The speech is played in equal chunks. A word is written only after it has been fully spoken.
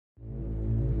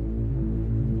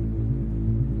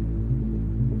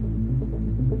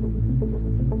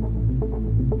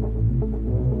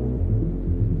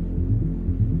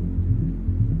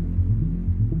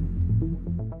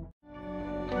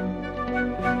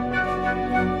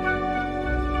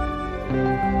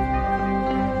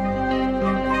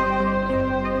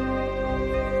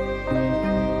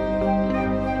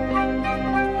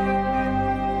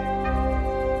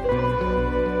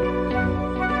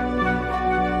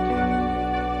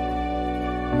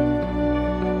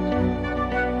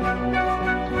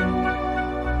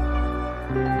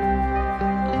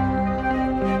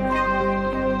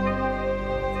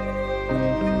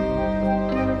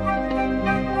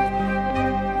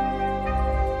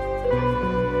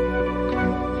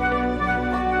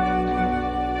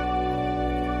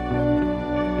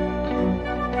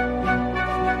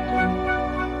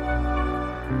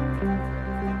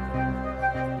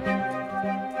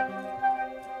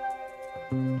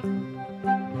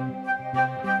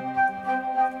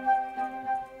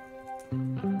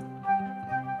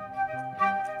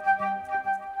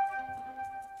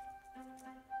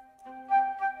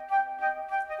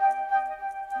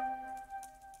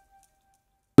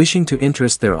Wishing to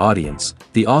interest their audience,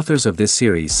 the authors of this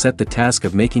series set the task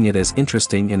of making it as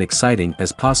interesting and exciting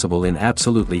as possible in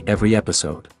absolutely every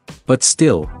episode. But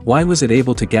still, why was it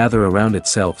able to gather around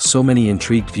itself so many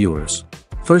intrigued viewers?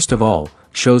 First of all,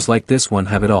 shows like this one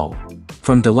have it all.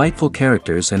 From delightful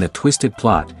characters and a twisted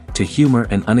plot, to humor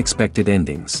and unexpected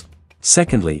endings.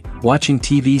 Secondly, watching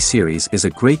TV series is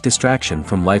a great distraction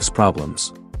from life's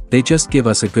problems. They just give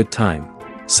us a good time.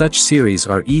 Such series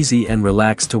are easy and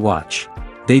relaxed to watch.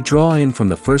 They draw in from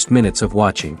the first minutes of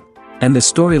watching. And the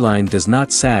storyline does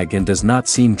not sag and does not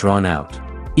seem drawn out.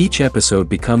 Each episode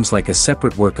becomes like a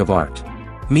separate work of art.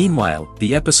 Meanwhile,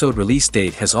 the episode release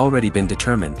date has already been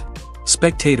determined.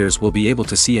 Spectators will be able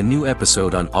to see a new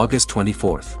episode on August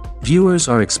 24th. Viewers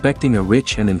are expecting a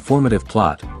rich and informative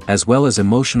plot, as well as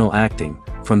emotional acting,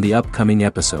 from the upcoming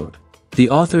episode. The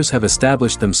authors have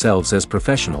established themselves as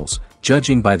professionals,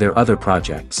 judging by their other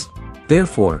projects.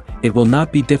 Therefore, it will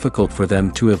not be difficult for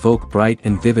them to evoke bright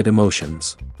and vivid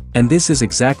emotions. And this is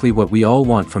exactly what we all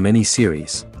want from any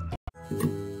series.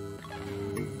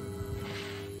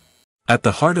 At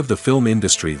the heart of the film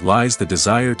industry lies the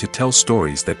desire to tell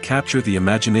stories that capture the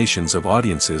imaginations of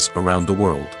audiences around the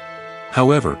world.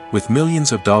 However, with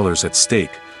millions of dollars at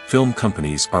stake, film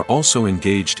companies are also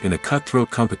engaged in a cutthroat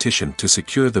competition to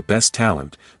secure the best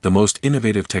talent, the most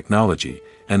innovative technology,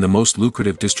 and the most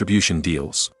lucrative distribution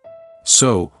deals.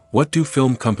 So, what do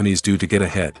film companies do to get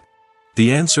ahead?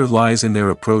 The answer lies in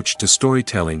their approach to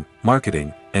storytelling,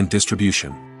 marketing, and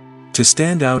distribution. To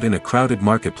stand out in a crowded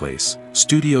marketplace,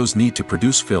 studios need to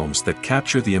produce films that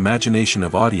capture the imagination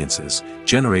of audiences,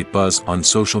 generate buzz on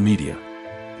social media.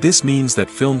 This means that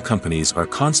film companies are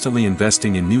constantly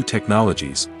investing in new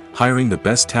technologies, hiring the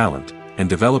best talent, and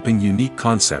developing unique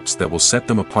concepts that will set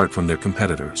them apart from their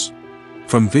competitors.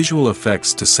 From visual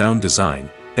effects to sound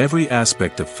design, every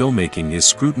aspect of filmmaking is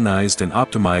scrutinized and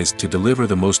optimized to deliver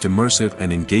the most immersive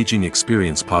and engaging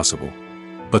experience possible.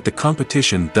 But the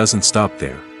competition doesn't stop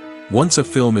there. Once a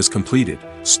film is completed,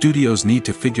 studios need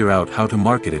to figure out how to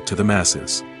market it to the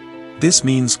masses. This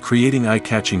means creating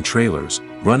eye-catching trailers,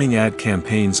 running ad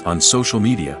campaigns on social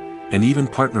media, and even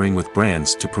partnering with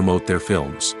brands to promote their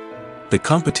films. The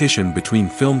competition between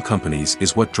film companies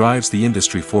is what drives the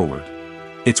industry forward.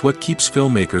 It's what keeps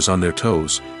filmmakers on their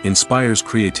toes, inspires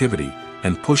creativity,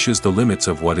 and pushes the limits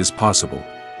of what is possible.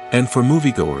 And for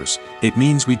moviegoers, it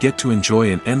means we get to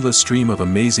enjoy an endless stream of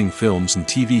amazing films and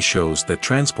TV shows that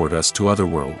transport us to other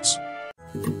worlds.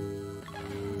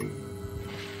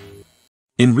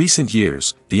 In recent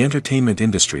years, the entertainment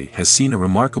industry has seen a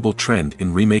remarkable trend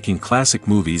in remaking classic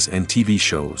movies and TV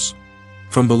shows.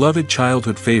 From beloved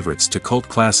childhood favorites to cult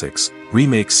classics,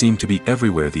 remakes seem to be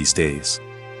everywhere these days.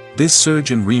 This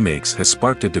surge in remakes has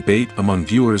sparked a debate among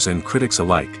viewers and critics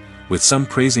alike, with some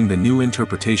praising the new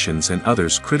interpretations and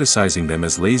others criticizing them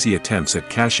as lazy attempts at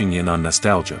cashing in on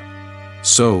nostalgia.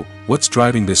 So, what's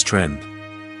driving this trend?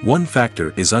 One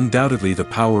factor is undoubtedly the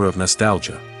power of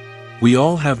nostalgia. We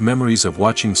all have memories of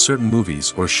watching certain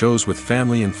movies or shows with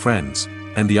family and friends,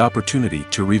 and the opportunity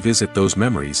to revisit those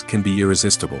memories can be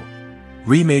irresistible.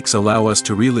 Remakes allow us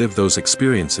to relive those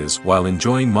experiences while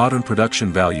enjoying modern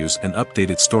production values and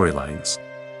updated storylines.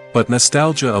 But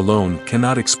nostalgia alone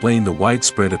cannot explain the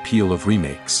widespread appeal of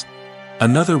remakes.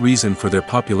 Another reason for their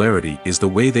popularity is the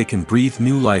way they can breathe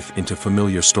new life into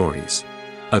familiar stories.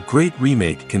 A great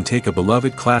remake can take a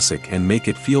beloved classic and make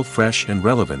it feel fresh and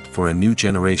relevant for a new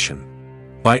generation.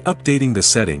 By updating the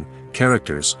setting,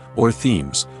 characters, or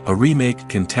themes, a remake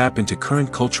can tap into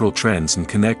current cultural trends and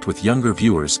connect with younger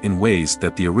viewers in ways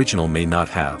that the original may not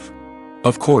have.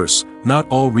 Of course, not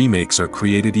all remakes are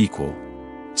created equal.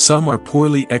 Some are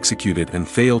poorly executed and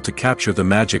fail to capture the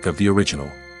magic of the original.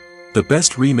 The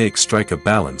best remakes strike a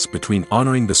balance between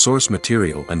honoring the source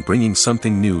material and bringing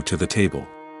something new to the table.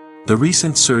 The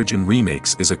recent surge in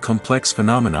remakes is a complex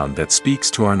phenomenon that speaks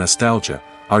to our nostalgia,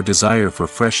 our desire for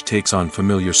fresh takes on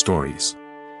familiar stories.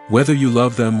 Whether you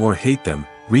love them or hate them,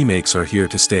 remakes are here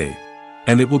to stay.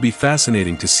 And it will be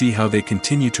fascinating to see how they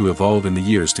continue to evolve in the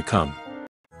years to come.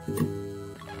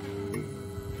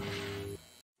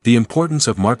 The importance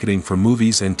of marketing for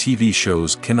movies and TV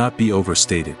shows cannot be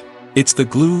overstated. It's the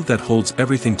glue that holds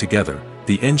everything together,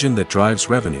 the engine that drives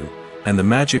revenue, and the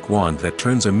magic wand that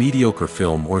turns a mediocre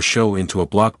film or show into a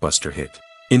blockbuster hit.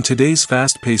 In today's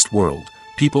fast-paced world,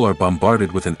 people are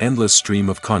bombarded with an endless stream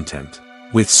of content.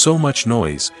 With so much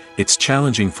noise, it's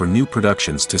challenging for new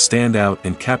productions to stand out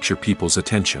and capture people's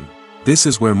attention. This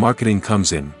is where marketing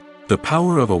comes in. The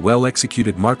power of a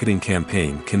well-executed marketing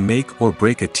campaign can make or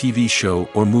break a TV show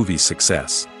or movie's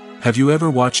success. Have you ever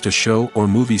watched a show or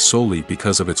movie solely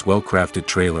because of its well-crafted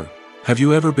trailer? Have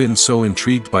you ever been so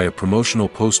intrigued by a promotional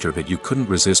poster that you couldn't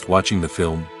resist watching the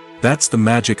film? That's the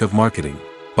magic of marketing.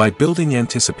 By building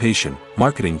anticipation,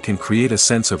 marketing can create a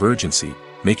sense of urgency,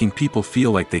 making people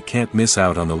feel like they can't miss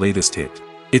out on the latest hit.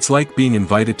 It's like being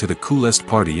invited to the coolest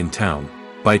party in town.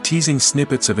 By teasing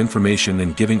snippets of information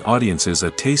and giving audiences a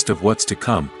taste of what's to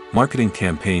come, marketing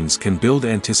campaigns can build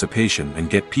anticipation and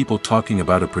get people talking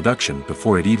about a production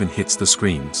before it even hits the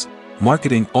screens.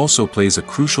 Marketing also plays a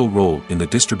crucial role in the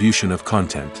distribution of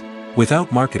content.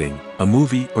 Without marketing, a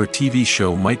movie or TV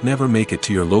show might never make it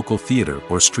to your local theater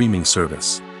or streaming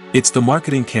service. It's the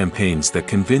marketing campaigns that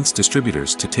convince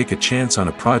distributors to take a chance on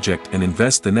a project and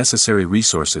invest the necessary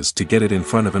resources to get it in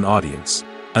front of an audience.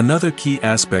 Another key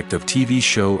aspect of TV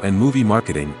show and movie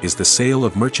marketing is the sale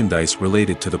of merchandise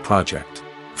related to the project.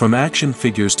 From action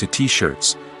figures to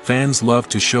t-shirts, fans love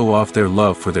to show off their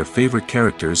love for their favorite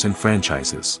characters and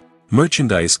franchises.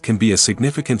 Merchandise can be a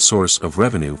significant source of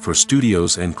revenue for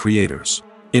studios and creators.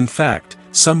 In fact,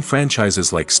 some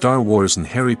franchises like Star Wars and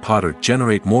Harry Potter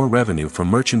generate more revenue from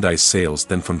merchandise sales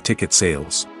than from ticket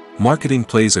sales. Marketing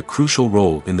plays a crucial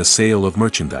role in the sale of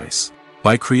merchandise.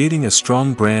 By creating a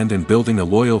strong brand and building a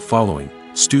loyal following,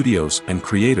 studios and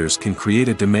creators can create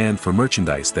a demand for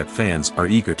merchandise that fans are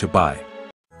eager to buy.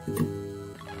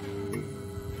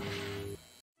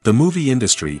 The movie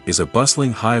industry is a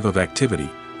bustling hive of activity,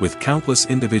 with countless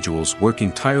individuals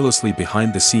working tirelessly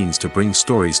behind the scenes to bring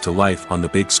stories to life on the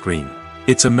big screen.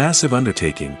 It's a massive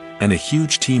undertaking, and a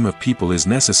huge team of people is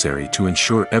necessary to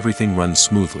ensure everything runs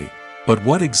smoothly. But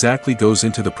what exactly goes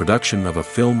into the production of a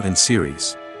film and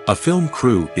series? A film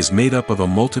crew is made up of a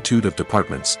multitude of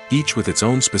departments, each with its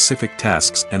own specific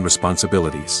tasks and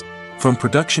responsibilities. From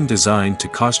production design to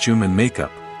costume and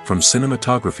makeup, from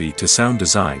cinematography to sound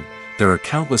design, there are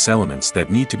countless elements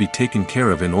that need to be taken care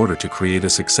of in order to create a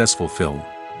successful film.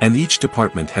 And each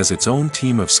department has its own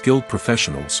team of skilled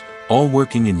professionals, all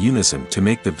working in unison to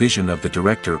make the vision of the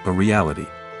director a reality.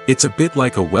 It's a bit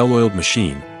like a well-oiled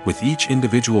machine, with each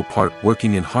individual part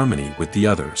working in harmony with the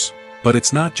others. But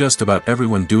it's not just about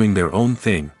everyone doing their own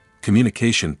thing.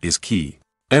 Communication is key.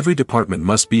 Every department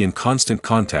must be in constant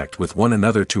contact with one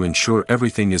another to ensure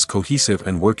everything is cohesive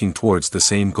and working towards the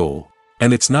same goal.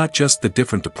 And it's not just the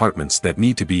different departments that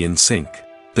need to be in sync.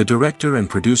 The director and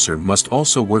producer must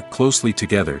also work closely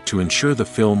together to ensure the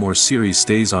film or series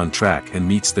stays on track and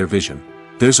meets their vision.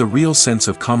 There's a real sense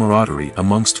of camaraderie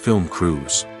amongst film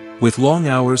crews. With long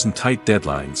hours and tight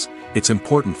deadlines, it's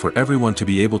important for everyone to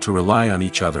be able to rely on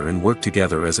each other and work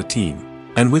together as a team.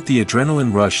 And with the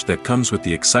adrenaline rush that comes with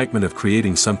the excitement of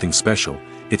creating something special,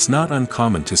 it's not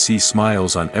uncommon to see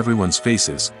smiles on everyone's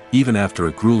faces, even after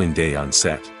a grueling day on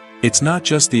set. It's not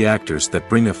just the actors that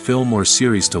bring a film or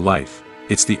series to life,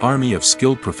 it's the army of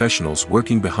skilled professionals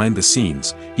working behind the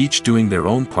scenes, each doing their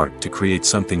own part to create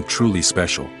something truly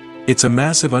special. It's a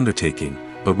massive undertaking,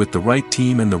 but with the right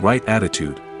team and the right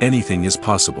attitude, anything is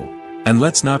possible. And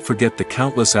let's not forget the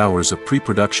countless hours of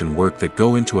pre-production work that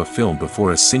go into a film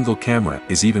before a single camera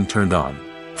is even turned on.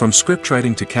 From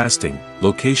scriptwriting to casting,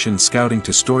 location scouting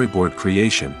to storyboard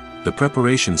creation, the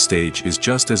preparation stage is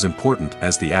just as important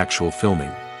as the actual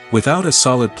filming. Without a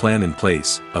solid plan in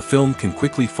place, a film can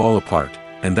quickly fall apart,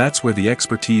 and that's where the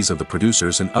expertise of the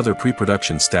producers and other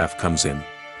pre-production staff comes in.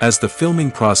 As the filming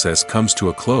process comes to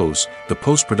a close, the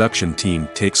post-production team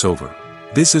takes over.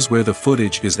 This is where the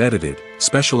footage is edited,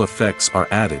 special effects are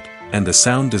added, and the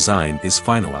sound design is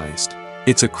finalized.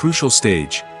 It's a crucial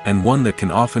stage, and one that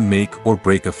can often make or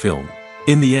break a film.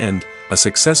 In the end, a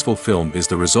successful film is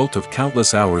the result of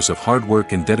countless hours of hard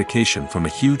work and dedication from a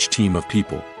huge team of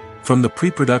people. From the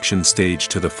pre-production stage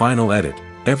to the final edit,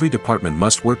 every department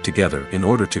must work together in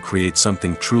order to create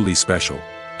something truly special.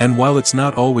 And while it's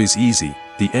not always easy,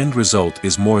 the end result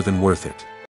is more than worth it.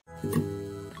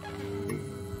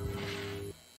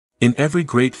 In every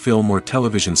great film or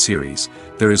television series,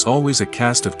 there is always a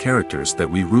cast of characters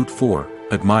that we root for,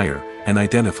 admire, and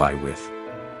identify with.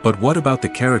 But what about the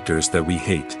characters that we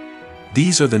hate?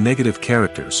 These are the negative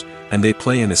characters, and they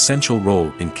play an essential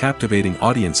role in captivating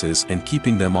audiences and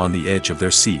keeping them on the edge of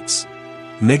their seats.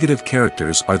 Negative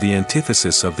characters are the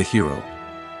antithesis of the hero.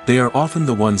 They are often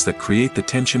the ones that create the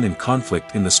tension and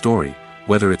conflict in the story,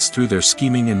 whether it's through their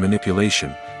scheming and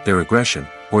manipulation, their aggression,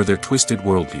 or their twisted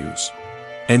worldviews.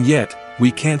 And yet,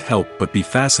 we can't help but be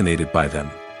fascinated by them.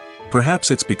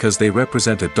 Perhaps it's because they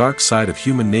represent a dark side of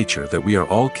human nature that we are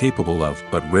all capable of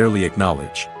but rarely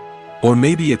acknowledge. Or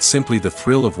maybe it's simply the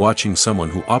thrill of watching someone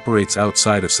who operates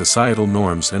outside of societal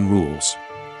norms and rules.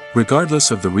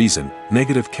 Regardless of the reason,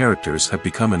 negative characters have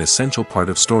become an essential part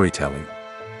of storytelling.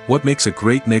 What makes a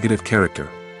great negative character?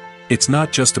 It's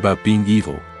not just about being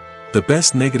evil. The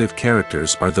best negative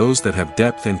characters are those that have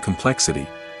depth and complexity,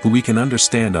 who we can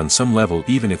understand on some level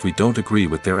even if we don't agree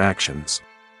with their actions.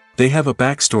 They have a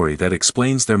backstory that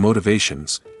explains their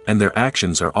motivations, and their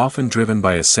actions are often driven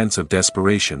by a sense of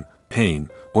desperation, pain,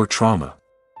 or trauma.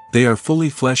 They are fully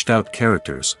fleshed out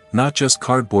characters, not just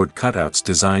cardboard cutouts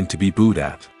designed to be booed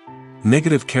at.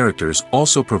 Negative characters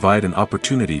also provide an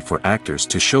opportunity for actors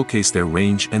to showcase their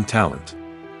range and talent.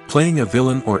 Playing a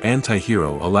villain or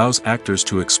anti-hero allows actors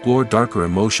to explore darker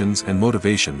emotions and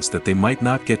motivations that they might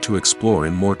not get to explore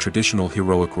in more traditional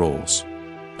heroic roles.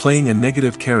 Playing a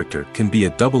negative character can be a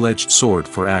double-edged sword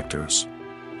for actors.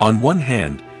 On one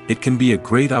hand, it can be a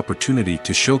great opportunity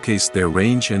to showcase their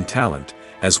range and talent,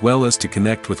 as well as to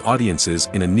connect with audiences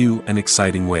in a new and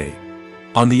exciting way.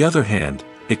 On the other hand,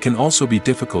 it can also be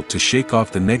difficult to shake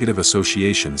off the negative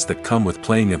associations that come with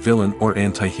playing a villain or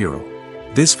anti-hero.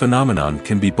 This phenomenon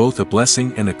can be both a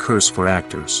blessing and a curse for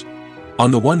actors.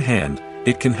 On the one hand,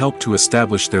 it can help to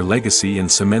establish their legacy and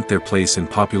cement their place in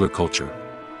popular culture.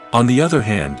 On the other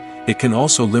hand, it can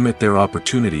also limit their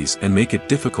opportunities and make it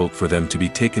difficult for them to be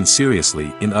taken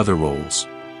seriously in other roles.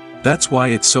 That's why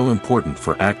it's so important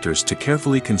for actors to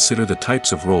carefully consider the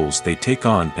types of roles they take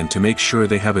on and to make sure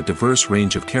they have a diverse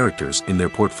range of characters in their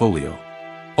portfolio.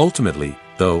 Ultimately,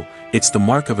 though, it's the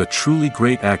mark of a truly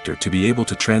great actor to be able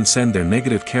to transcend their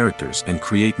negative characters and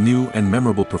create new and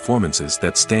memorable performances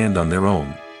that stand on their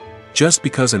own. Just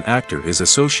because an actor is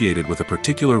associated with a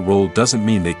particular role doesn't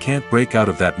mean they can't break out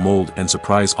of that mold and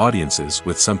surprise audiences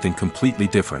with something completely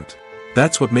different.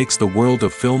 That's what makes the world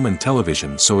of film and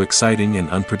television so exciting and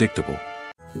unpredictable.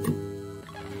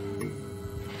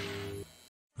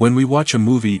 When we watch a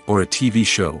movie or a TV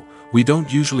show, we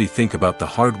don't usually think about the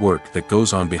hard work that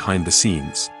goes on behind the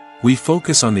scenes. We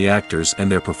focus on the actors and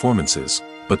their performances,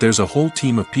 but there's a whole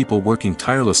team of people working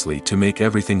tirelessly to make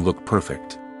everything look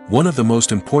perfect. One of the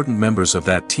most important members of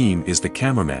that team is the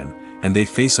cameraman, and they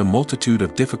face a multitude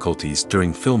of difficulties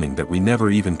during filming that we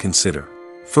never even consider.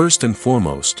 First and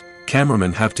foremost,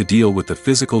 cameramen have to deal with the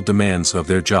physical demands of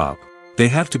their job. They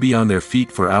have to be on their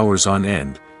feet for hours on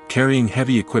end, carrying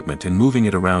heavy equipment and moving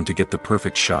it around to get the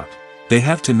perfect shot. They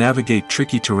have to navigate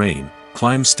tricky terrain,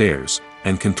 climb stairs,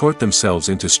 and contort themselves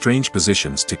into strange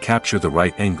positions to capture the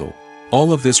right angle.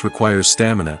 All of this requires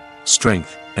stamina,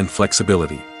 strength, and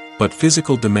flexibility. But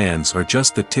physical demands are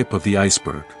just the tip of the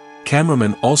iceberg.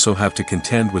 Cameramen also have to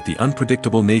contend with the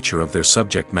unpredictable nature of their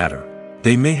subject matter.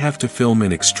 They may have to film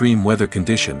in extreme weather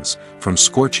conditions, from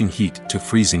scorching heat to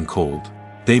freezing cold.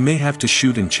 They may have to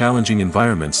shoot in challenging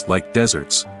environments like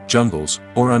deserts, jungles,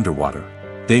 or underwater.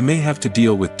 They may have to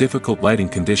deal with difficult lighting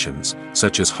conditions,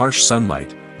 such as harsh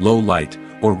sunlight, low light,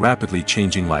 or rapidly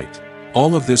changing light.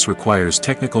 All of this requires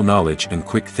technical knowledge and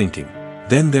quick thinking.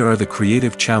 Then there are the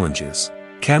creative challenges.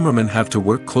 Cameramen have to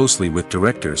work closely with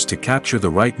directors to capture the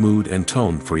right mood and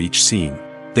tone for each scene.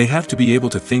 They have to be able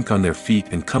to think on their feet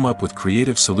and come up with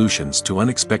creative solutions to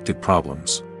unexpected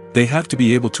problems. They have to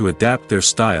be able to adapt their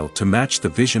style to match the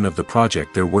vision of the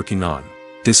project they're working on.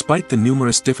 Despite the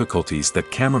numerous difficulties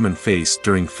that cameramen face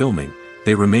during filming,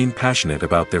 they remain passionate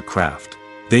about their craft.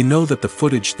 They know that the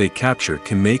footage they capture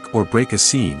can make or break a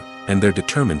scene, and they're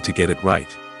determined to get it right.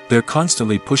 They're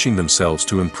constantly pushing themselves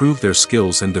to improve their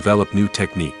skills and develop new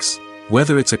techniques.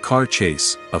 Whether it's a car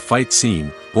chase, a fight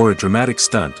scene, or a dramatic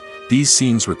stunt, these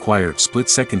scenes require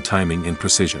split-second timing and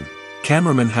precision.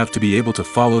 Cameramen have to be able to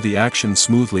follow the action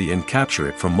smoothly and capture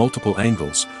it from multiple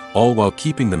angles, all while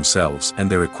keeping themselves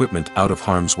and their equipment out of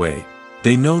harm's way.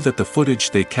 They know that the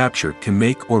footage they capture can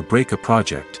make or break a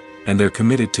project, and they're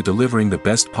committed to delivering the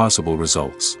best possible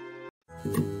results.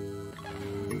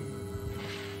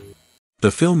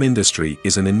 The film industry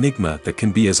is an enigma that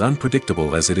can be as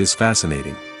unpredictable as it is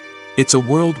fascinating. It's a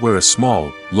world where a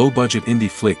small, low-budget indie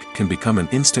flick can become an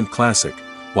instant classic,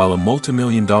 while a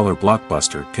multi-million-dollar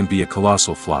blockbuster can be a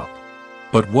colossal flop.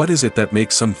 But what is it that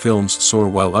makes some films soar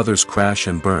while others crash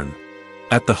and burn?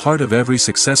 At the heart of every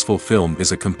successful film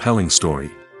is a compelling story.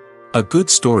 A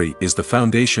good story is the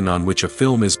foundation on which a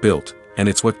film is built, and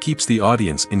it's what keeps the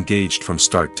audience engaged from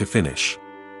start to finish.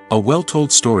 A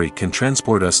well-told story can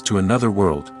transport us to another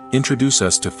world, introduce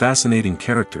us to fascinating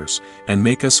characters, and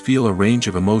make us feel a range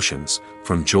of emotions,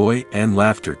 from joy and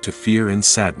laughter to fear and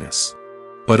sadness.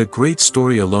 But a great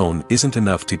story alone isn't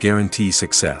enough to guarantee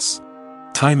success.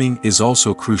 Timing is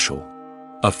also crucial.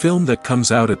 A film that comes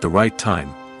out at the right time,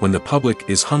 when the public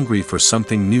is hungry for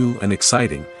something new and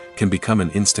exciting, can become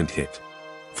an instant hit.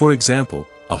 For example,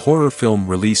 a horror film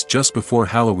released just before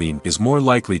Halloween is more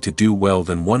likely to do well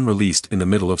than one released in the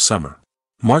middle of summer.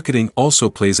 Marketing also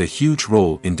plays a huge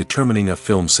role in determining a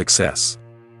film's success.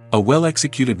 A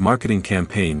well-executed marketing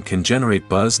campaign can generate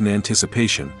buzz and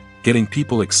anticipation, getting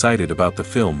people excited about the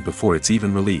film before it's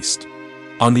even released.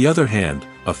 On the other hand,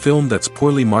 a film that's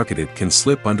poorly marketed can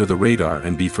slip under the radar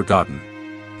and be forgotten.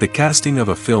 The casting of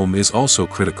a film is also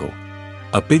critical.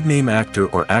 A big-name actor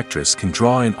or actress can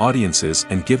draw in audiences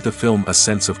and give the film a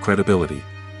sense of credibility.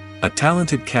 A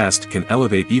talented cast can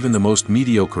elevate even the most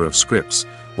mediocre of scripts,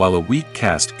 while a weak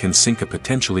cast can sink a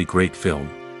potentially great film.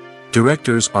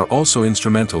 Directors are also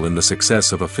instrumental in the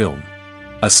success of a film.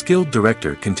 A skilled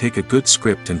director can take a good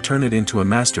script and turn it into a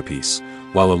masterpiece,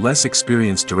 while a less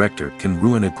experienced director can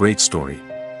ruin a great story.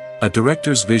 A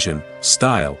director's vision,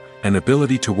 style, and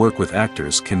ability to work with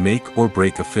actors can make or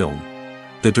break a film.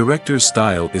 The director's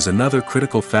style is another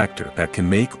critical factor that can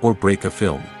make or break a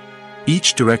film.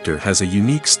 Each director has a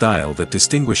unique style that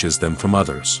distinguishes them from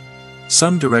others.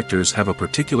 Some directors have a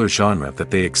particular genre that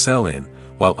they excel in,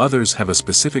 while others have a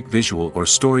specific visual or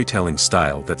storytelling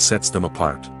style that sets them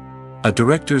apart. A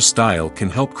director's style can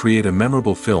help create a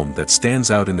memorable film that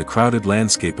stands out in the crowded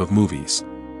landscape of movies.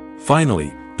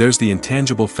 Finally, there's the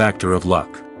intangible factor of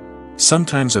luck.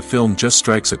 Sometimes a film just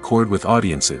strikes a chord with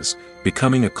audiences,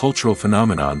 becoming a cultural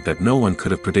phenomenon that no one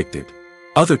could have predicted.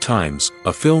 Other times,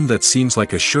 a film that seems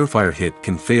like a surefire hit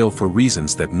can fail for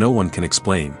reasons that no one can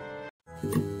explain.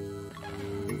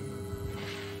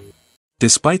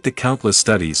 Despite the countless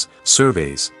studies,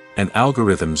 surveys, and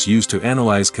algorithms used to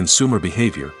analyze consumer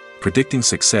behavior, predicting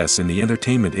success in the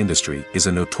entertainment industry is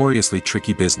a notoriously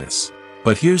tricky business.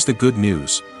 But here's the good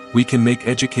news: we can make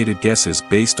educated guesses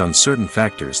based on certain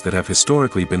factors that have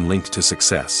historically been linked to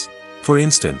success. For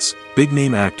instance,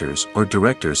 big-name actors or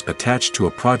directors attached to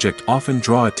a project often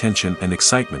draw attention and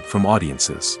excitement from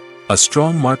audiences. A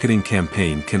strong marketing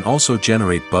campaign can also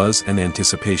generate buzz and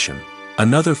anticipation.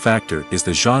 Another factor is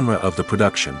the genre of the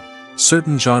production.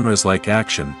 Certain genres like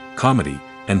action, comedy,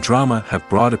 and drama have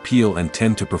broad appeal and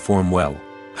tend to perform well.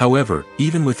 However,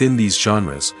 even within these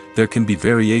genres, there can be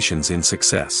variations in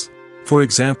success. For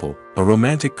example, a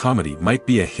romantic comedy might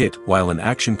be a hit while an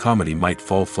action comedy might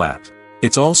fall flat.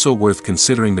 It's also worth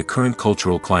considering the current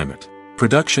cultural climate.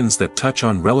 Productions that touch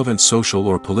on relevant social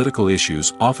or political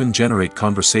issues often generate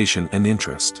conversation and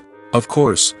interest. Of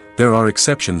course, there are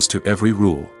exceptions to every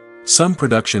rule. Some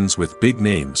productions with big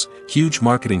names, huge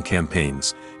marketing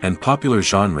campaigns, and popular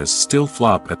genres still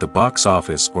flop at the box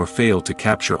office or fail to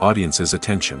capture audiences'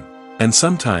 attention. And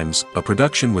sometimes, a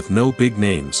production with no big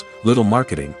names, little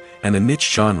marketing, and a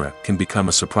niche genre can become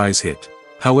a surprise hit.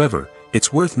 However,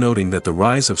 it's worth noting that the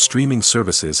rise of streaming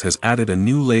services has added a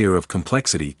new layer of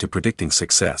complexity to predicting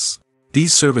success.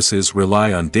 These services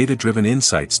rely on data-driven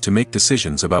insights to make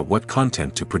decisions about what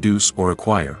content to produce or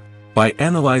acquire. By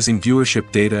analyzing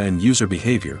viewership data and user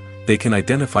behavior, they can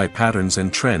identify patterns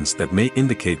and trends that may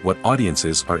indicate what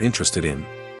audiences are interested in.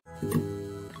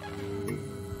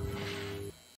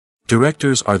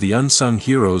 Directors are the unsung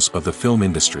heroes of the film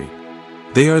industry.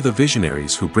 They are the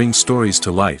visionaries who bring stories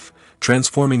to life,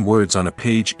 transforming words on a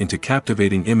page into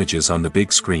captivating images on the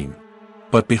big screen.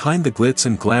 But behind the glitz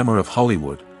and glamour of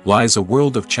Hollywood lies a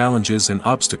world of challenges and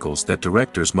obstacles that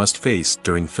directors must face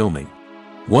during filming.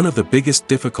 One of the biggest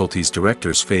difficulties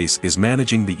directors face is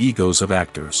managing the egos of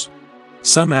actors.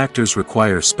 Some actors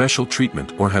require special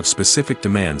treatment or have specific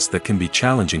demands that can be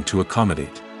challenging to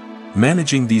accommodate.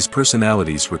 Managing these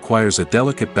personalities requires a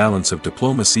delicate balance of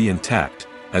diplomacy and tact,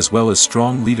 as well as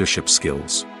strong leadership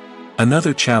skills.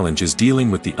 Another challenge is dealing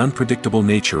with the unpredictable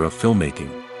nature of filmmaking.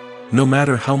 No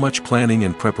matter how much planning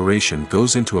and preparation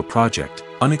goes into a project,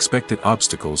 unexpected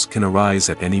obstacles can arise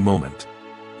at any moment.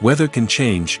 Weather can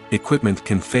change, equipment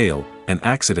can fail, and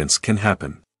accidents can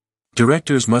happen.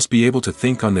 Directors must be able to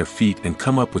think on their feet and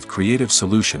come up with creative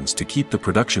solutions to keep the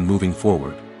production moving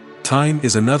forward. Time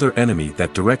is another enemy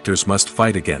that directors must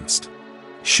fight against.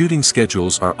 Shooting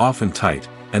schedules are often tight,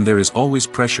 and there is always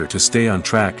pressure to stay on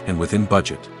track and within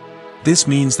budget. This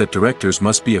means that directors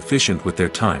must be efficient with their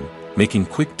time, making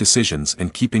quick decisions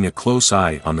and keeping a close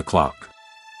eye on the clock.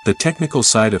 The technical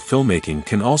side of filmmaking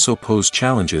can also pose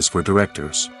challenges for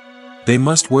directors. They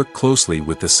must work closely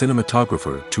with the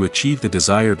cinematographer to achieve the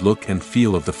desired look and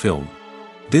feel of the film.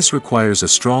 This requires a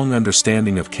strong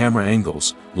understanding of camera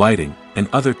angles, lighting, and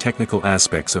other technical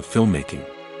aspects of filmmaking.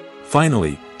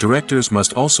 Finally, directors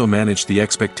must also manage the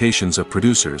expectations of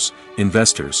producers,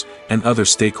 investors, and other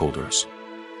stakeholders.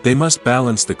 They must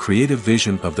balance the creative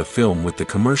vision of the film with the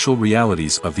commercial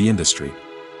realities of the industry.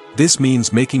 This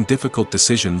means making difficult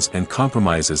decisions and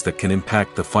compromises that can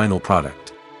impact the final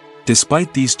product.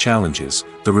 Despite these challenges,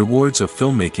 the rewards of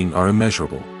filmmaking are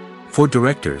immeasurable. For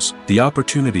directors, the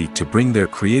opportunity to bring their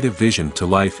creative vision to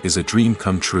life is a dream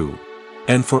come true.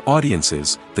 And for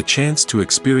audiences, the chance to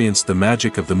experience the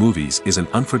magic of the movies is an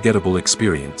unforgettable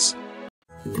experience.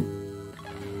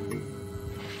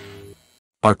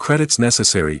 Are credits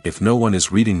necessary if no one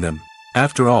is reading them?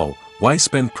 After all, why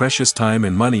spend precious time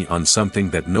and money on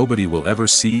something that nobody will ever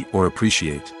see or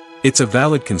appreciate? It's a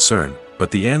valid concern,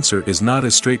 but the answer is not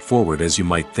as straightforward as you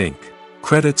might think.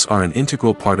 Credits are an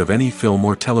integral part of any film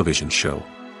or television show.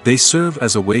 They serve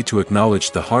as a way to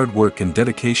acknowledge the hard work and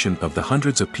dedication of the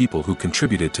hundreds of people who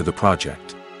contributed to the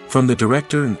project. From the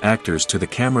director and actors to the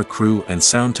camera crew and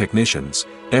sound technicians,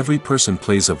 every person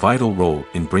plays a vital role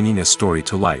in bringing a story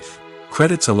to life.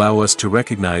 Credits allow us to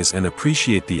recognize and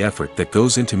appreciate the effort that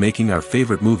goes into making our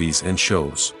favorite movies and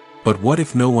shows. But what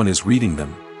if no one is reading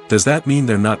them? Does that mean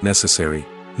they're not necessary?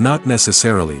 Not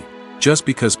necessarily. Just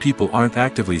because people aren't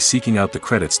actively seeking out the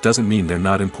credits doesn't mean they're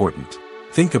not important.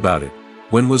 Think about it.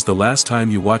 When was the last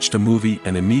time you watched a movie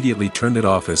and immediately turned it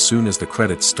off as soon as the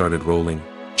credits started rolling?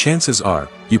 Chances are,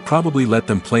 you probably let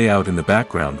them play out in the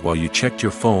background while you checked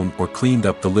your phone or cleaned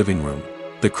up the living room.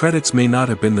 The credits may not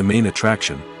have been the main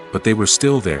attraction, but they were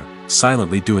still there,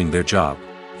 silently doing their job.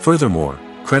 Furthermore,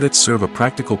 credits serve a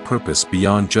practical purpose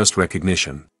beyond just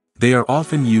recognition. They are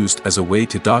often used as a way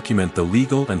to document the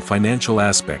legal and financial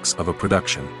aspects of a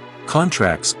production.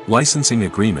 Contracts, licensing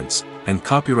agreements, and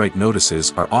copyright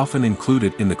notices are often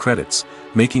included in the credits,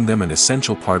 making them an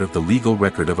essential part of the legal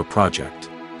record of a project.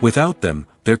 Without them,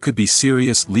 there could be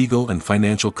serious legal and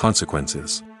financial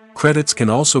consequences. Credits can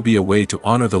also be a way to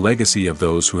honor the legacy of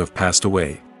those who have passed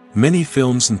away. Many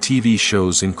films and TV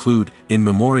shows include, in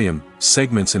memoriam,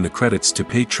 segments in the credits to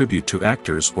pay tribute to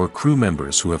actors or crew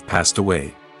members who have passed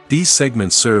away. These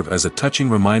segments serve as a touching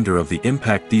reminder of the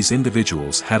impact these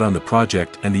individuals had on the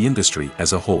project and the industry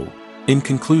as a whole. In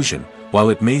conclusion, while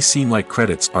it may seem like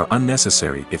credits are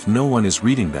unnecessary if no one is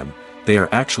reading them, they are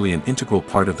actually an integral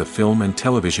part of the film and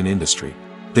television industry.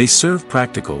 They serve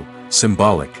practical,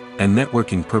 symbolic, and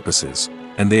networking purposes,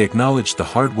 and they acknowledge the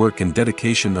hard work and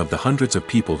dedication of the hundreds of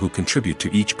people who contribute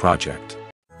to each project.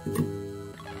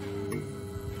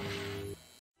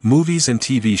 Movies and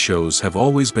TV shows have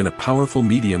always been a powerful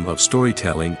medium of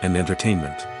storytelling and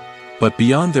entertainment. But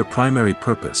beyond their primary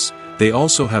purpose, they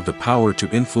also have the power to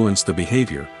influence the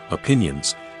behavior,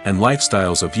 opinions, and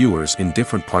lifestyles of viewers in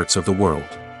different parts of the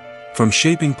world. From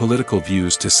shaping political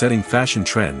views to setting fashion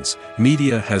trends,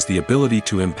 media has the ability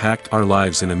to impact our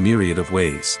lives in a myriad of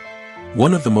ways.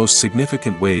 One of the most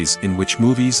significant ways in which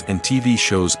movies and TV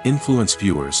shows influence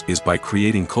viewers is by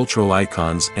creating cultural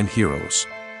icons and heroes.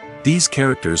 These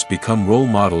characters become role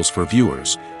models for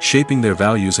viewers, shaping their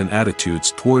values and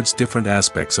attitudes towards different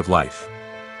aspects of life.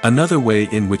 Another way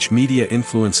in which media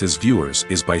influences viewers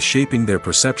is by shaping their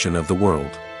perception of the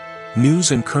world.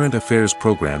 News and current affairs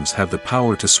programs have the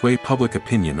power to sway public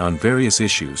opinion on various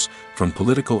issues, from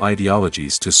political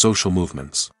ideologies to social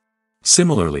movements.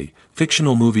 Similarly,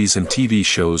 fictional movies and TV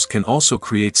shows can also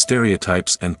create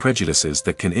stereotypes and prejudices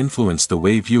that can influence the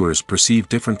way viewers perceive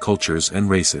different cultures and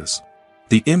races.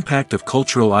 The impact of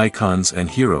cultural icons and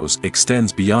heroes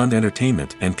extends beyond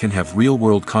entertainment and can have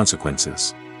real-world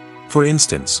consequences. For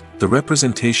instance, the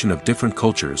representation of different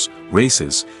cultures,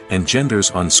 races, and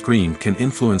genders on screen can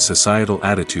influence societal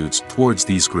attitudes towards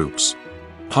these groups.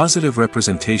 Positive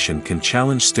representation can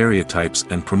challenge stereotypes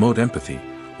and promote empathy,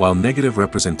 while negative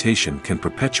representation can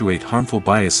perpetuate harmful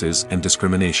biases and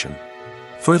discrimination.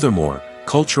 Furthermore,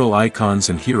 cultural icons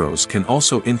and heroes can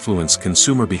also influence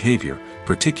consumer behavior,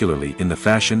 particularly in the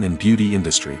fashion and beauty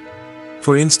industry.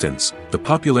 For instance, the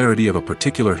popularity of a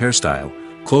particular hairstyle,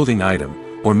 clothing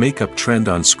item, or makeup trend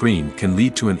on screen can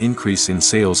lead to an increase in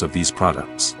sales of these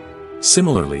products.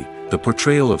 Similarly, the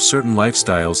portrayal of certain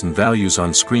lifestyles and values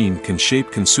on screen can shape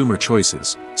consumer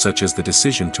choices, such as the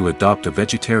decision to adopt a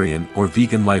vegetarian or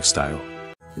vegan lifestyle.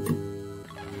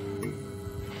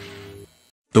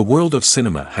 The world of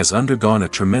cinema has undergone a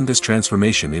tremendous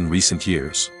transformation in recent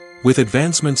years. With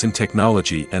advancements in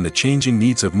technology and the changing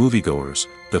needs of moviegoers,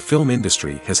 the film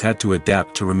industry has had to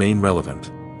adapt to remain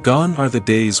relevant. Gone are the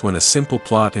days when a simple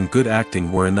plot and good acting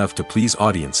were enough to please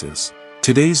audiences.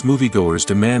 Today's moviegoers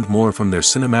demand more from their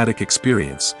cinematic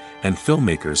experience, and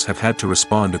filmmakers have had to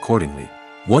respond accordingly.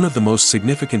 One of the most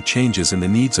significant changes in the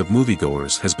needs of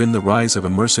moviegoers has been the rise of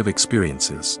immersive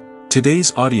experiences.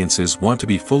 Today's audiences want to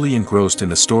be fully engrossed in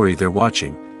the story they're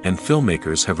watching, and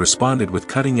filmmakers have responded with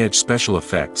cutting-edge special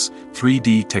effects,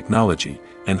 3D technology,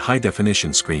 and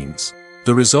high-definition screens.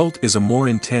 The result is a more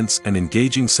intense and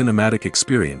engaging cinematic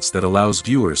experience that allows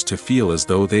viewers to feel as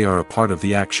though they are a part of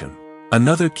the action.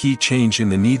 Another key change in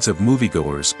the needs of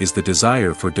moviegoers is the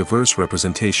desire for diverse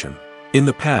representation. In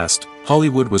the past,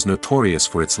 Hollywood was notorious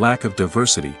for its lack of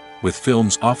diversity, with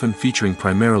films often featuring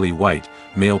primarily white,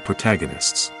 male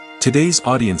protagonists. Today's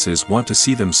audiences want to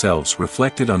see themselves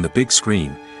reflected on the big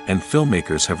screen, and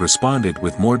filmmakers have responded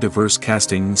with more diverse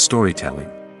casting and storytelling.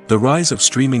 The rise of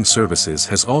streaming services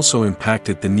has also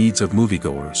impacted the needs of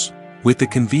moviegoers. With the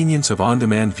convenience of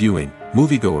on-demand viewing,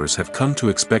 moviegoers have come to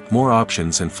expect more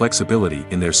options and flexibility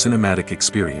in their cinematic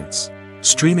experience.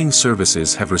 Streaming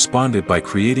services have responded by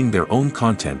creating their own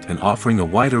content and offering a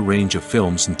wider range of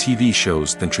films and TV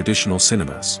shows than traditional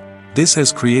cinemas. This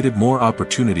has created more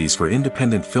opportunities for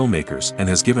independent filmmakers and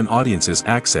has given audiences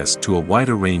access to a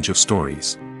wider range of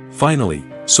stories. Finally,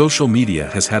 social media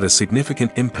has had a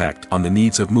significant impact on the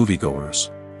needs of moviegoers.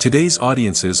 Today's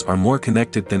audiences are more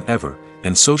connected than ever,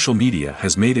 and social media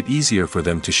has made it easier for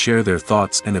them to share their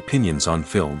thoughts and opinions on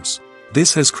films.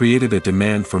 This has created a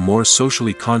demand for more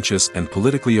socially conscious and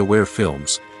politically aware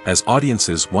films, as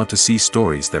audiences want to see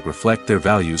stories that reflect their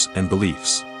values and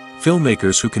beliefs.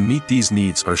 Filmmakers who can meet these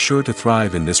needs are sure to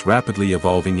thrive in this rapidly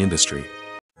evolving industry.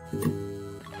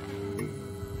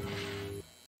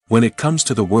 When it comes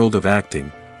to the world of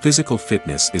acting, physical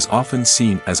fitness is often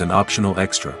seen as an optional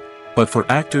extra. But for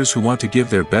actors who want to give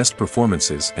their best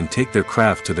performances and take their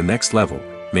craft to the next level,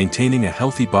 maintaining a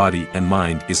healthy body and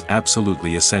mind is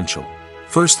absolutely essential.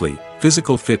 Firstly,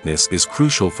 physical fitness is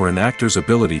crucial for an actor's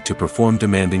ability to perform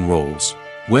demanding roles.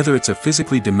 Whether it's a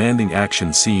physically demanding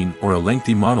action scene or a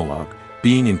lengthy monologue,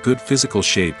 being in good physical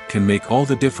shape can make all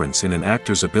the difference in an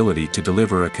actor's ability to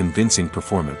deliver a convincing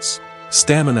performance.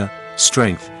 Stamina,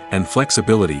 strength, and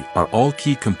flexibility are all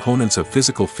key components of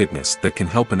physical fitness that can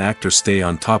help an actor stay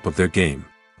on top of their game.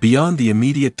 Beyond the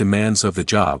immediate demands of the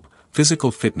job,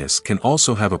 physical fitness can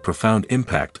also have a profound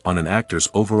impact on an actor's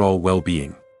overall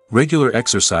well-being. Regular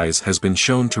exercise has been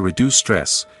shown to reduce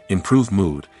stress, improve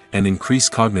mood, and increase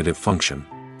cognitive function.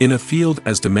 In a field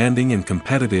as demanding and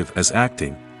competitive as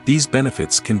acting, these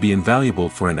benefits can be invaluable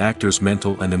for an actor's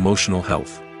mental and emotional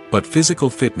health. But physical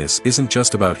fitness isn't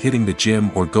just about hitting the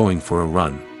gym or going for a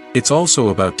run. It's also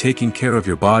about taking care of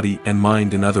your body and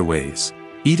mind in other ways.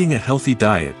 Eating a healthy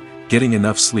diet, getting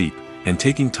enough sleep, and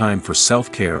taking time for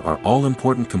self-care are all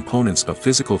important components of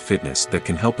physical fitness that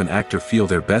can help an actor feel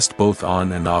their best both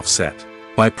on and off set.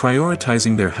 By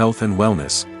prioritizing their health and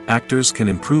wellness, actors can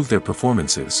improve their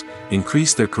performances,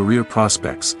 increase their career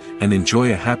prospects, and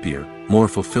enjoy a happier, more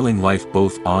fulfilling life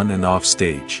both on and off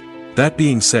stage. That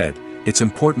being said, it's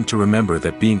important to remember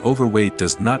that being overweight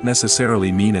does not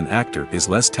necessarily mean an actor is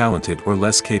less talented or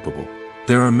less capable.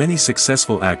 There are many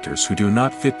successful actors who do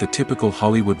not fit the typical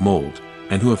Hollywood mold,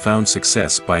 and who have found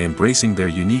success by embracing their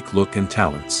unique look and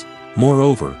talents.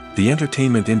 Moreover, the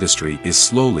entertainment industry is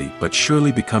slowly but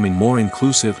surely becoming more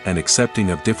inclusive and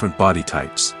accepting of different body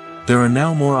types. There are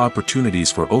now more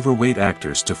opportunities for overweight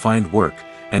actors to find work,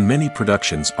 and many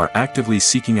productions are actively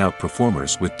seeking out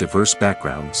performers with diverse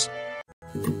backgrounds.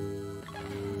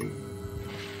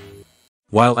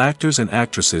 While actors and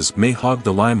actresses may hog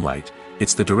the limelight,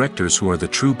 it's the directors who are the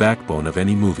true backbone of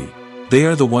any movie. They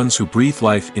are the ones who breathe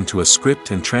life into a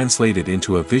script and translate it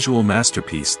into a visual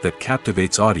masterpiece that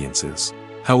captivates audiences.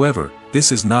 However,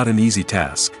 this is not an easy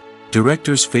task.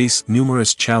 Directors face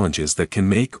numerous challenges that can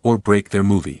make or break their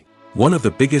movie. One of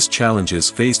the biggest challenges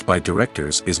faced by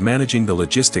directors is managing the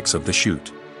logistics of the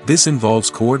shoot. This involves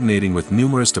coordinating with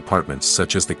numerous departments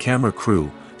such as the camera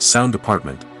crew, sound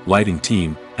department, lighting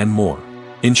team, and more.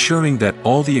 Ensuring that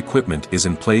all the equipment is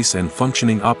in place and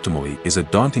functioning optimally is a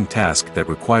daunting task that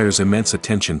requires immense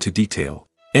attention to detail.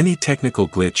 Any technical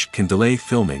glitch can delay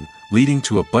filming, leading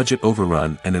to a budget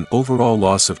overrun and an overall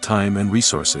loss of time and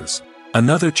resources.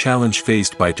 Another challenge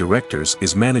faced by directors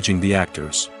is managing the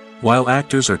actors. While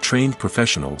actors are trained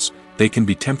professionals, they can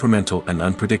be temperamental and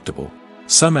unpredictable.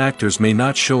 Some actors may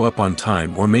not show up on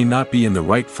time or may not be in the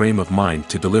right frame of mind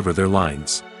to deliver their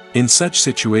lines. In such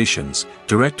situations,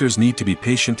 directors need to be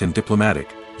patient and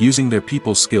diplomatic, using their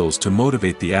people skills to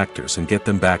motivate the actors and get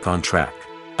them back on track.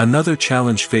 Another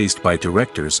challenge faced by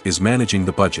directors is managing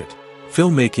the budget.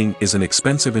 Filmmaking is an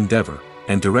expensive endeavor,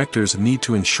 and directors need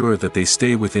to ensure that they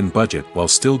stay within budget while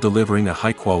still delivering a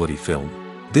high-quality film.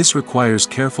 This requires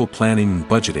careful planning and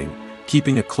budgeting,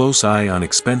 keeping a close eye on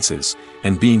expenses,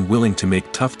 and being willing to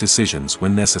make tough decisions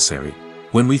when necessary.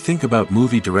 When we think about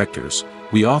movie directors,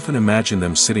 we often imagine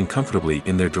them sitting comfortably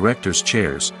in their director's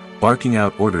chairs, barking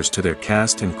out orders to their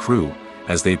cast and crew,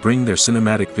 as they bring their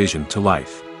cinematic vision to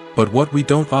life. But what we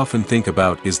don't often think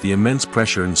about is the immense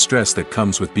pressure and stress that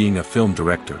comes with being a film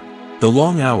director. The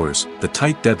long hours, the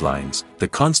tight deadlines, the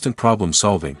constant problem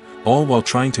solving, all while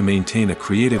trying to maintain a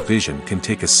creative vision can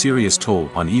take a serious toll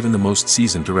on even the most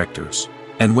seasoned directors.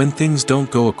 And when things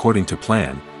don't go according to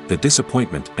plan, the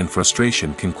disappointment and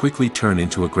frustration can quickly turn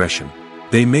into aggression.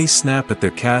 They may snap at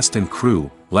their cast and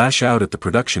crew, lash out at the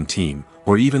production team,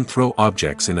 or even throw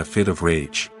objects in a fit of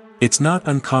rage. It's not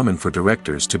uncommon for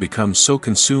directors to become so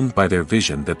consumed by their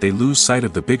vision that they lose sight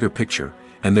of the bigger picture,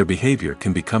 and their behavior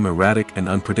can become erratic and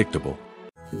unpredictable.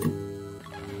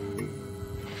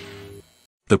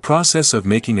 The process of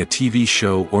making a TV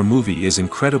show or movie is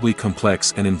incredibly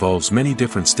complex and involves many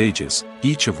different stages,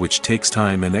 each of which takes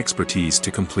time and expertise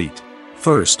to complete.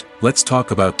 First, let's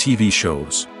talk about TV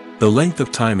shows. The length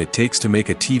of time it takes to make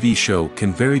a TV show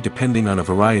can vary depending on a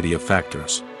variety of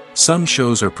factors. Some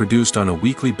shows are produced on a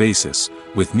weekly basis,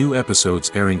 with new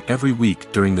episodes airing every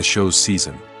week during the show's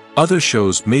season. Other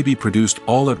shows may be produced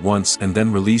all at once and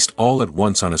then released all at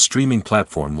once on a streaming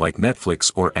platform like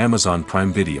Netflix or Amazon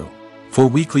Prime Video. For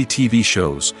weekly TV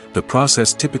shows, the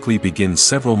process typically begins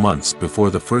several months before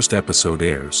the first episode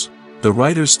airs. The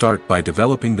writers start by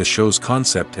developing the show's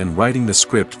concept and writing the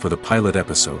script for the pilot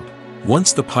episode.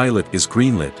 Once the pilot is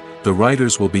greenlit, the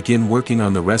writers will begin working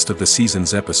on the rest of the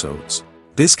season's episodes.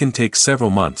 This can take several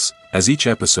months, as each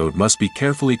episode must be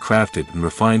carefully crafted and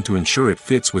refined to ensure it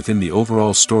fits within the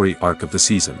overall story arc of the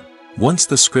season. Once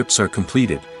the scripts are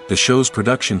completed, the show's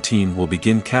production team will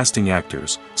begin casting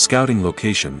actors, scouting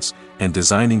locations, and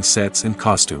designing sets and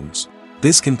costumes.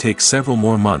 This can take several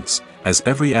more months, as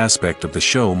every aspect of the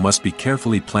show must be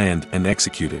carefully planned and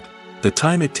executed. The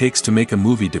time it takes to make a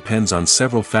movie depends on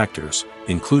several factors,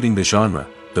 including the genre,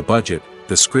 the budget,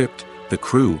 the script, the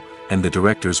crew, and the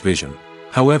director's vision.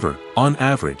 However, on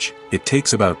average, it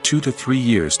takes about 2 to 3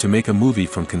 years to make a movie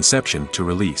from conception to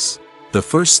release. The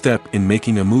first step in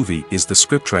making a movie is the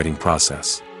scriptwriting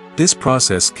process. This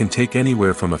process can take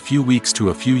anywhere from a few weeks to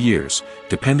a few years,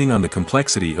 depending on the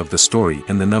complexity of the story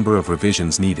and the number of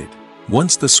revisions needed.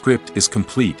 Once the script is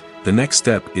complete, the next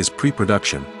step is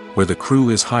pre-production, where the crew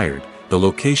is hired, the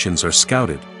locations are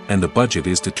scouted, and the budget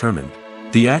is determined.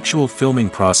 The actual filming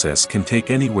process can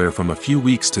take anywhere from a few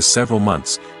weeks to several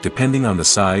months, depending on the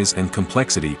size and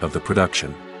complexity of the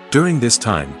production. During this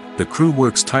time, the crew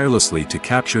works tirelessly to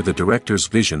capture the director's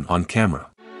vision on camera.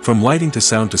 From lighting to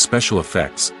sound to special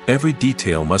effects, every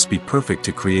detail must be perfect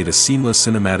to create a seamless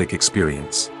cinematic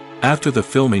experience. After the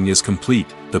filming is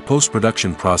complete, the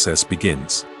post-production process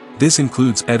begins. This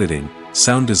includes editing,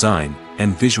 sound design,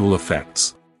 and visual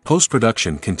effects.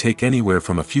 Post-production can take anywhere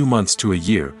from a few months to a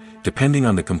year, depending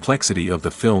on the complexity of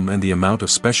the film and the amount of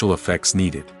special effects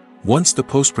needed. Once the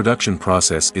post-production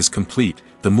process is complete,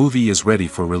 the movie is ready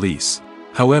for release.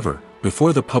 However,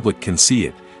 before the public can see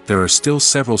it, there are still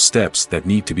several steps that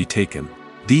need to be taken.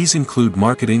 These include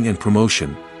marketing and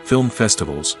promotion, film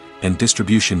festivals, and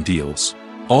distribution deals.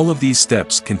 All of these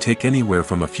steps can take anywhere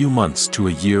from a few months to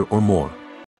a year or more.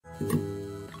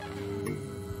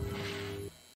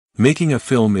 Making a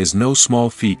film is no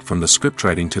small feat. From the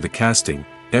scriptwriting to the casting,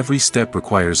 every step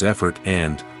requires effort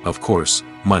and, of course,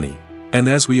 money. And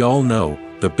as we all know,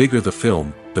 the bigger the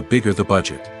film, the bigger the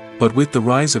budget. But with the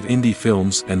rise of indie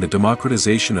films and the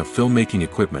democratization of filmmaking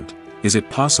equipment, is it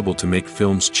possible to make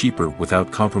films cheaper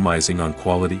without compromising on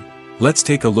quality? Let's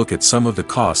take a look at some of the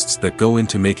costs that go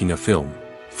into making a film.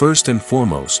 First and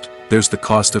foremost, there's the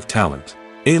cost of talent.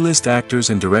 A-list actors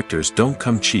and directors don't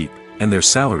come cheap, and their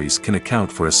salaries can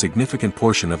account for a significant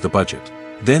portion of the budget.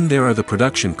 Then there are the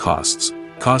production costs,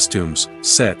 costumes,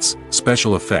 sets,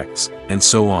 special effects, and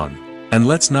so on. And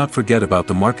let's not forget about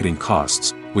the marketing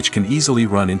costs, which can easily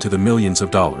run into the millions of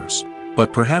dollars.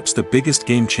 But perhaps the biggest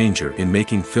game changer in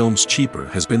making films cheaper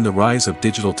has been the rise of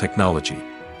digital technology.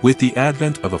 With the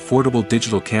advent of affordable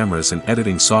digital cameras and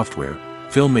editing software,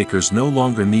 filmmakers no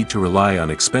longer need to rely on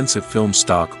expensive film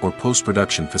stock or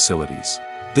post-production facilities.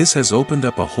 This has opened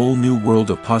up a whole new world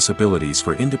of possibilities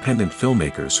for independent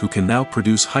filmmakers who can now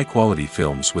produce high-quality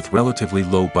films with relatively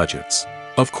low budgets.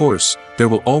 Of course, there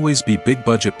will always be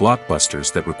big-budget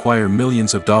blockbusters that require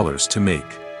millions of dollars to make.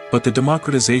 But the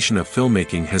democratization of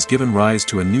filmmaking has given rise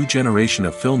to a new generation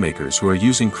of filmmakers who are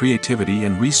using creativity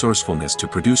and resourcefulness to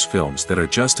produce films that are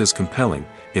just as compelling,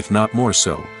 if not more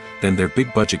so, than their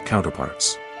big-budget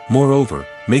counterparts. Moreover,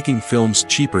 making films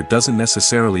cheaper doesn't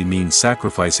necessarily mean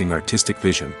sacrificing artistic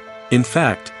vision. In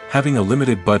fact, having a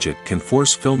limited budget can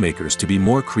force filmmakers to be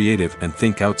more creative and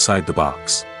think outside the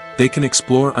box. They can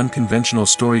explore unconventional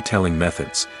storytelling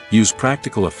methods, use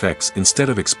practical effects instead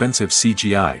of expensive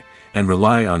CGI, and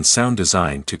rely on sound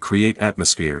design to create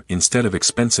atmosphere instead of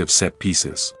expensive set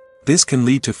pieces. This can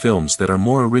lead to films that are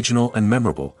more original and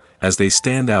memorable, as they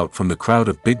stand out from the crowd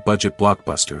of big-budget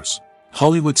blockbusters.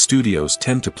 Hollywood studios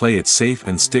tend to play it safe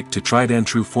and stick to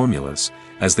tried-and-true formulas,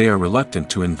 as they are reluctant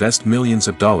to invest millions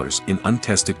of dollars in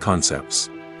untested concepts.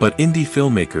 But indie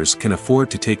filmmakers can afford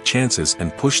to take chances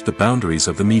and push the boundaries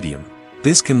of the medium.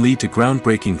 This can lead to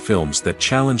groundbreaking films that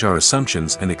challenge our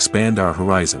assumptions and expand our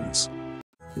horizons.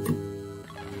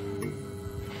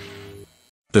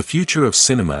 The future of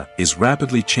cinema is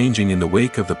rapidly changing in the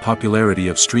wake of the popularity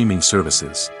of streaming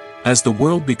services. As the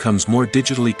world becomes more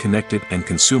digitally connected and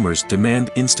consumers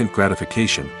demand instant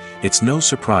gratification, it's no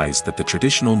surprise that the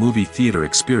traditional movie theater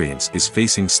experience is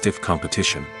facing stiff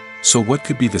competition. So what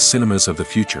could be the cinemas of the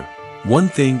future? One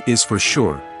thing is for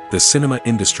sure, the cinema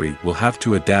industry will have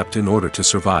to adapt in order to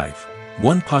survive.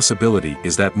 One possibility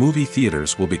is that movie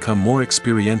theaters will become more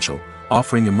experiential,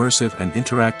 offering immersive and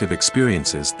interactive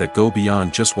experiences that go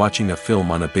beyond just watching a film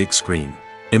on a big screen.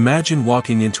 Imagine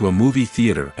walking into a movie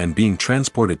theater and being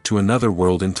transported to another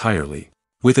world entirely.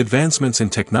 With advancements in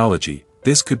technology,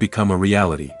 this could become a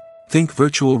reality. Think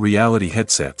virtual reality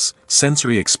headsets,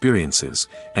 sensory experiences,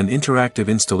 and interactive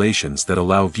installations that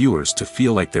allow viewers to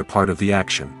feel like they're part of the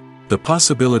action. The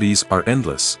possibilities are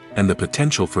endless, and the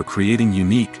potential for creating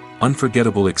unique,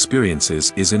 unforgettable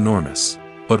experiences is enormous.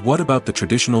 But what about the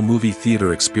traditional movie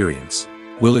theater experience?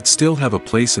 Will it still have a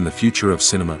place in the future of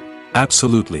cinema?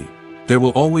 Absolutely. There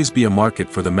will always be a market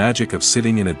for the magic of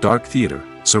sitting in a dark theater,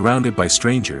 surrounded by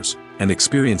strangers, and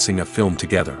experiencing a film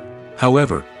together.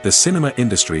 However, the cinema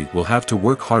industry will have to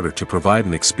work harder to provide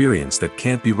an experience that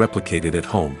can't be replicated at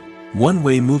home. One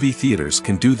way movie theaters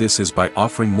can do this is by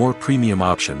offering more premium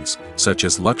options, such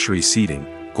as luxury seating,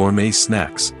 gourmet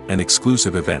snacks, and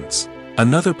exclusive events.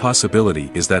 Another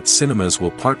possibility is that cinemas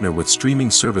will partner with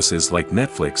streaming services like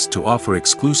Netflix to offer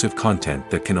exclusive content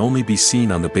that can only be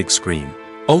seen on the big screen.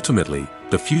 Ultimately,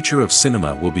 the future of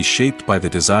cinema will be shaped by the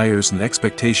desires and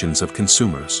expectations of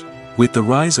consumers. With the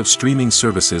rise of streaming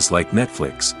services like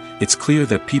Netflix, it's clear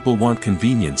that people want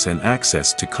convenience and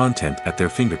access to content at their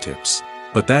fingertips.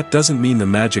 But that doesn't mean the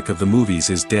magic of the movies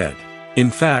is dead. In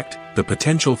fact, the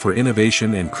potential for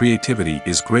innovation and creativity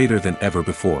is greater than ever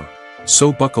before.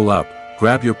 So buckle up,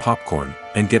 grab your popcorn,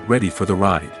 and get ready for the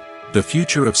ride. The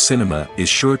future of cinema is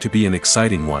sure to be an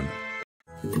exciting one.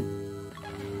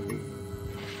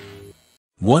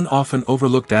 One often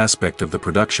overlooked aspect of the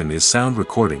production is sound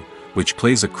recording, which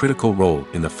plays a critical role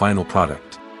in the final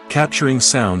product. Capturing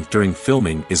sound during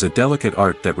filming is a delicate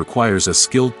art that requires a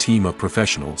skilled team of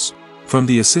professionals. From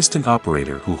the assistant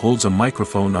operator who holds a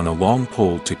microphone on a long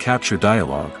pole to capture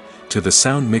dialogue, to the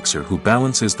sound mixer who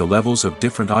balances the levels of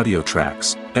different audio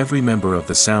tracks, every member of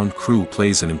the sound crew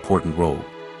plays an important role.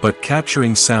 But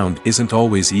capturing sound isn't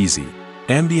always easy.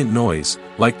 Ambient noise,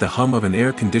 like the hum of an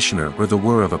air conditioner or the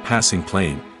whir of a passing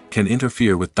plane, can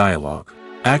interfere with dialogue.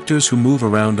 Actors who move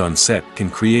around on set can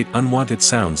create unwanted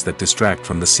sounds that distract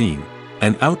from the scene.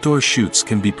 And outdoor shoots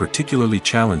can be particularly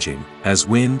challenging, as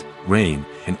wind, rain,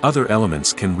 and other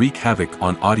elements can wreak havoc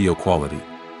on audio quality.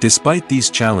 Despite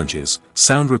these challenges,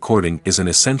 sound recording is an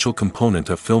essential component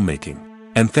of filmmaking.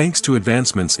 And thanks to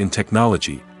advancements in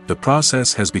technology, the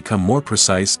process has become more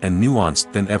precise and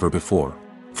nuanced than ever before.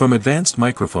 From advanced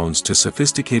microphones to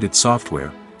sophisticated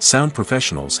software, sound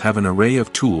professionals have an array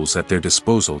of tools at their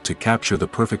disposal to capture the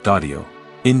perfect audio.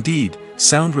 Indeed,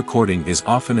 sound recording is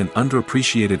often an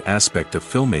underappreciated aspect of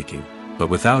filmmaking, but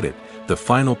without it, the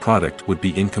final product would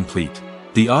be incomplete.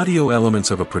 The audio elements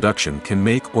of a production can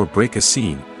make or break a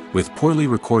scene, with poorly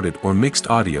recorded or mixed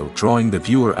audio drawing the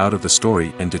viewer out of the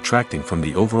story and detracting from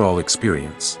the overall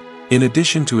experience. In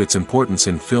addition to its importance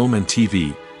in film and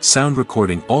TV, sound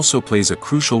recording also plays a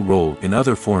crucial role in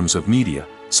other forms of media,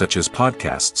 such as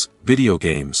podcasts, video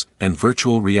games, and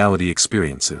virtual reality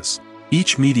experiences.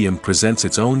 Each medium presents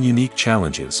its own unique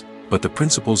challenges, but the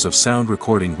principles of sound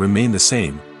recording remain the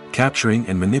same, capturing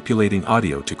and manipulating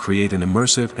audio to create an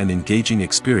immersive and engaging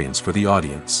experience for the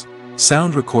audience.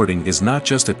 Sound recording is not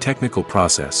just a technical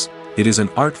process, it is an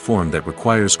art form that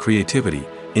requires creativity,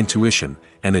 intuition,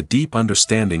 and a deep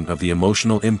understanding of the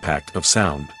emotional impact of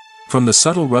sound. From the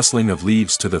subtle rustling of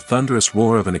leaves to the thunderous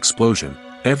roar of an explosion,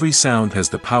 Every sound has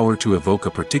the power to evoke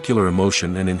a particular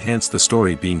emotion and enhance the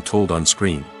story being told on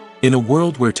screen. In a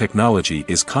world where technology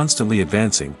is constantly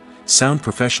advancing, sound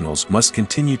professionals must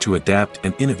continue to adapt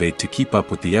and innovate to keep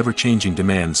up with the ever-changing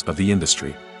demands of the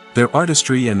industry. Their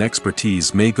artistry and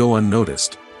expertise may go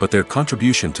unnoticed, but their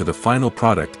contribution to the final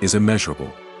product is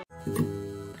immeasurable.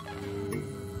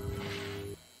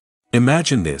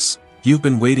 Imagine this: you've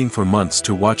been waiting for months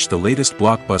to watch the latest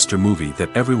blockbuster movie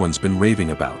that everyone's been raving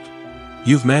about.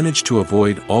 You've managed to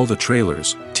avoid all the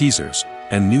trailers, teasers,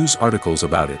 and news articles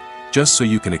about it, just so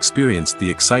you can experience the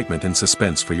excitement and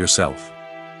suspense for yourself.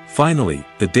 Finally,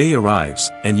 the day arrives,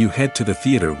 and you head to the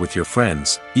theater with your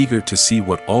friends, eager to see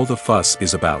what all the fuss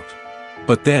is about.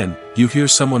 But then, you hear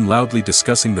someone loudly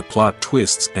discussing the plot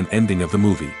twists and ending of the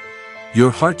movie. Your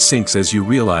heart sinks as you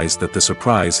realize that the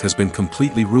surprise has been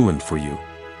completely ruined for you.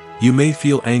 You may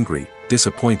feel angry,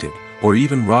 disappointed, or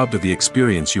even robbed of the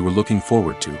experience you were looking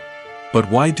forward to. But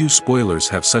why do spoilers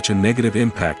have such a negative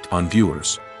impact on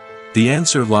viewers? The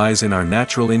answer lies in our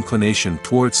natural inclination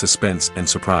toward suspense and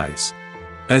surprise.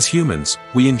 As humans,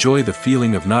 we enjoy the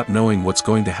feeling of not knowing what's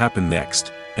going to happen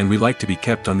next, and we like to be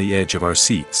kept on the edge of our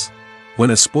seats.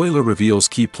 When a spoiler reveals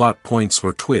key plot points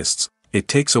or twists, it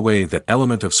takes away that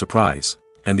element of surprise,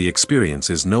 and the experience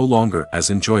is no longer as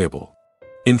enjoyable.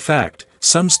 In fact,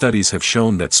 some studies have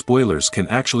shown that spoilers can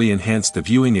actually enhance the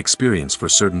viewing experience for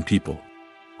certain people.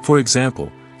 For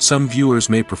example, some viewers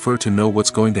may prefer to know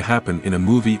what's going to happen in a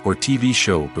movie or TV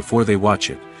show before they watch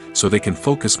it, so they can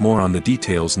focus more on the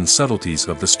details and subtleties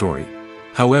of the story.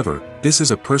 However, this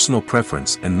is a personal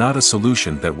preference and not a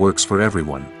solution that works for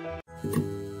everyone.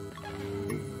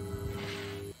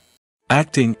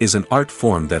 Acting is an art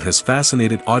form that has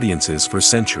fascinated audiences for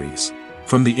centuries.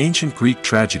 From the ancient Greek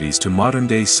tragedies to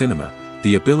modern-day cinema,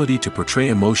 the ability to portray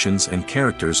emotions and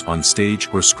characters on stage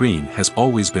or screen has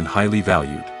always been highly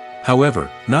valued. However,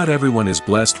 not everyone is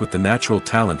blessed with the natural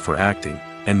talent for acting,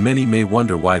 and many may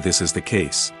wonder why this is the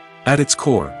case. At its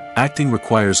core, acting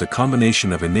requires a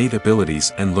combination of innate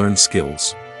abilities and learned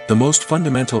skills. The most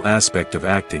fundamental aspect of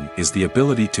acting is the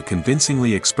ability to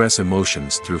convincingly express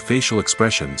emotions through facial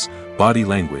expressions, body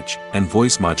language, and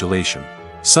voice modulation.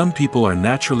 Some people are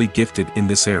naturally gifted in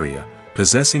this area,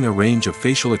 possessing a range of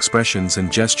facial expressions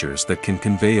and gestures that can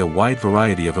convey a wide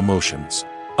variety of emotions.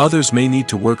 Others may need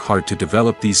to work hard to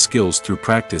develop these skills through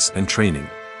practice and training.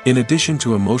 In addition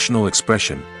to emotional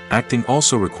expression, acting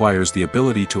also requires the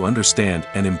ability to understand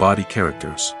and embody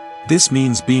characters. This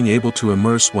means being able to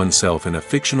immerse oneself in a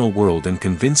fictional world and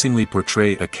convincingly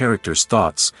portray a character's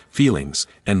thoughts, feelings,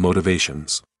 and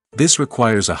motivations. This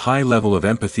requires a high level of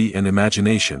empathy and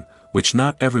imagination, which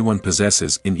not everyone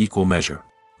possesses in equal measure.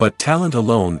 But talent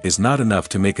alone is not enough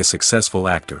to make a successful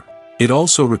actor. It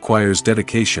also requires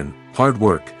dedication, hard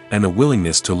work, and a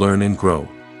willingness to learn and grow.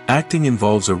 Acting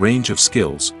involves a range of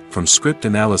skills, from script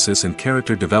analysis and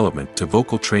character development to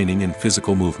vocal training and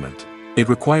physical movement. It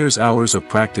requires hours of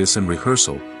practice and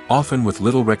rehearsal, often with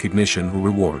little recognition or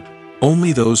reward.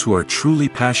 Only those who are truly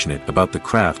passionate about the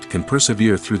craft can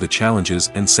persevere through the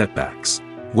challenges and setbacks.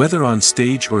 Whether on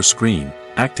stage or screen,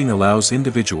 acting allows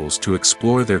individuals to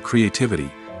explore their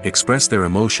creativity, express their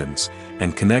emotions,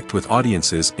 and connect with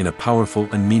audiences in a powerful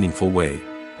and meaningful way.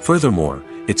 Furthermore,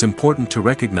 it's important to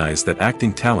recognize that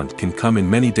acting talent can come in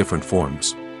many different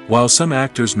forms. While some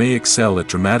actors may excel at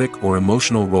dramatic or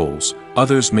emotional roles,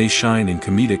 others may shine in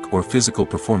comedic or physical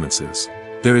performances.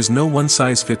 There is no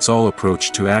one-size-fits-all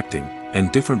approach to acting,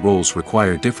 and different roles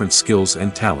require different skills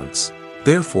and talents.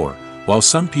 Therefore, while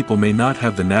some people may not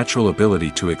have the natural ability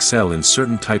to excel in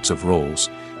certain types of roles,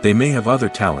 they may have other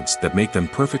talents that make them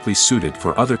perfectly suited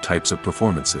for other types of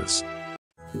performances.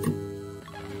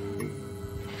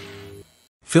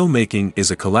 Filmmaking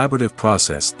is a collaborative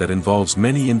process that involves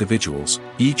many individuals,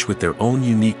 each with their own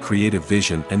unique creative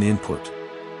vision and input.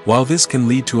 While this can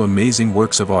lead to amazing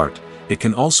works of art, it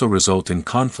can also result in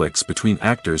conflicts between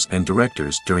actors and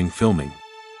directors during filming.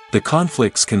 The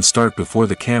conflicts can start before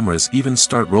the cameras even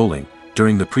start rolling,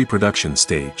 during the pre-production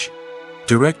stage.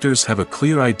 Directors have a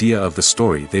clear idea of the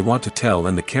story they want to tell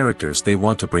and the characters they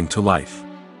want to bring to life.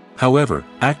 However,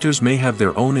 actors may have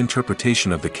their own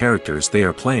interpretation of the characters they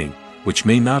are playing, which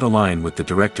may not align with the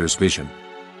director's vision.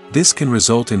 This can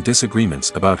result in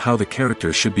disagreements about how the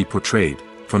characters should be portrayed,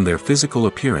 from their physical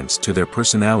appearance to their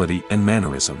personality and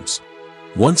mannerisms.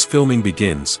 Once filming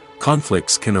begins,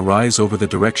 conflicts can arise over the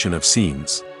direction of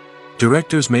scenes.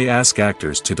 Directors may ask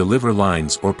actors to deliver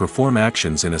lines or perform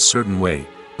actions in a certain way,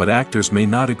 but actors may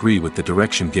not agree with the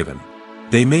direction given.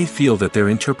 They may feel that their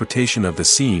interpretation of the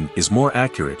scene is more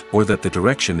accurate or that the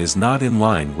direction is not in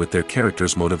line with their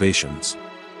character's motivations.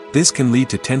 This can lead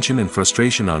to tension and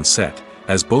frustration on set,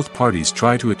 as both parties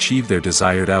try to achieve their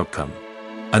desired outcome.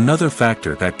 Another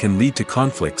factor that can lead to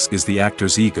conflicts is the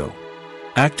actor's ego.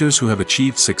 Actors who have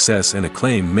achieved success and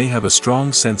acclaim may have a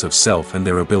strong sense of self and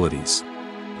their abilities.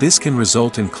 This can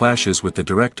result in clashes with the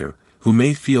director, who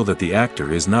may feel that the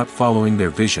actor is not following their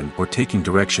vision or taking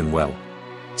direction well.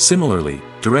 Similarly,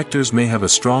 directors may have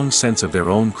a strong sense of their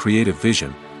own creative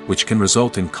vision, which can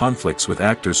result in conflicts with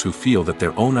actors who feel that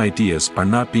their own ideas are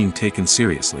not being taken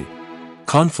seriously.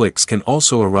 Conflicts can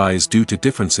also arise due to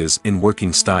differences in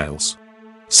working styles.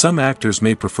 Some actors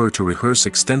may prefer to rehearse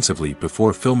extensively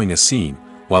before filming a scene,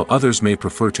 while others may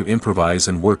prefer to improvise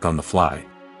and work on the fly.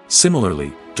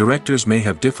 Similarly, directors may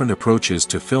have different approaches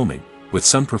to filming, with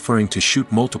some preferring to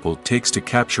shoot multiple takes to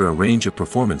capture a range of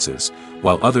performances,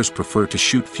 while others prefer to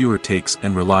shoot fewer takes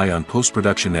and rely on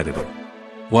post-production editing.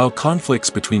 While conflicts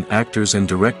between actors and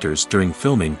directors during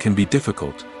filming can be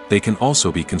difficult, they can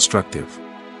also be constructive.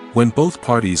 When both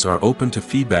parties are open to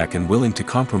feedback and willing to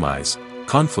compromise,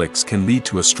 conflicts can lead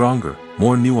to a stronger,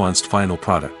 more nuanced final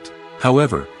product.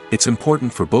 However, it's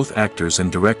important for both actors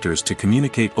and directors to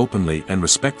communicate openly and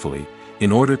respectfully,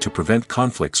 in order to prevent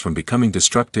conflicts from becoming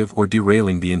destructive or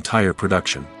derailing the entire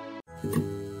production.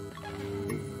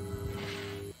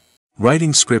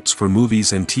 Writing scripts for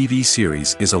movies and TV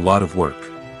series is a lot of work.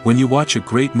 When you watch a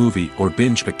great movie or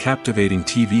binge a captivating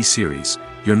TV series,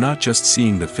 you're not just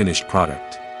seeing the finished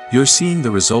product. You're seeing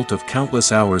the result of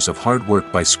countless hours of hard work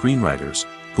by screenwriters,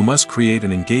 who must create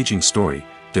an engaging story,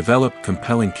 develop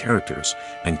compelling characters,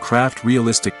 and craft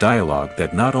realistic dialogue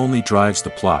that not only drives the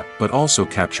plot but also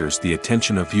captures the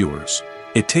attention of viewers.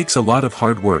 It takes a lot of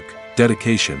hard work,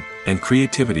 dedication, and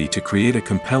creativity to create a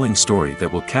compelling story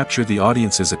that will capture the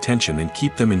audience's attention and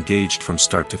keep them engaged from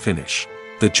start to finish.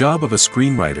 The job of a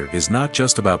screenwriter is not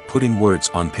just about putting words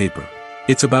on paper.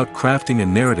 It's about crafting a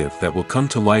narrative that will come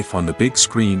to life on the big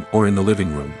screen or in the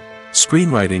living room.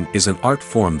 Screenwriting is an art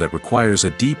form that requires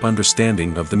a deep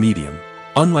understanding of the medium.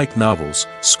 Unlike novels,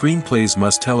 screenplays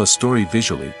must tell a story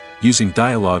visually, using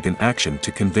dialogue and action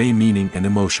to convey meaning and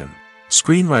emotion.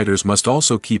 Screenwriters must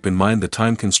also keep in mind the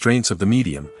time constraints of the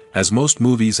medium, as most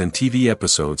movies and TV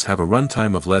episodes have a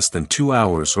runtime of less than 2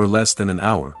 hours or less than an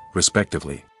hour,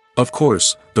 respectively. Of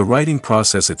course, the writing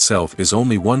process itself is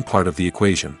only one part of the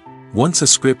equation. Once a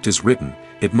script is written,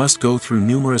 it must go through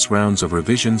numerous rounds of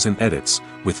revisions and edits,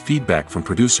 with feedback from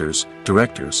producers,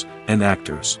 directors, and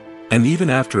actors. And even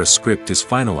after a script is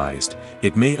finalized,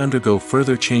 it may undergo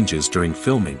further changes during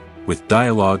filming, with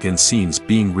dialogue and scenes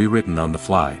being rewritten on the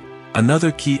fly.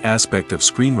 Another key aspect of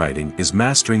screenwriting is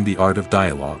mastering the art of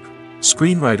dialogue.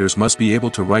 Screenwriters must be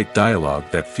able to write dialogue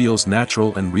that feels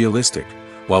natural and realistic,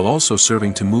 while also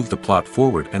serving to move the plot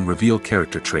forward and reveal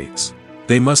character traits.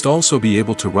 They must also be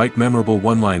able to write memorable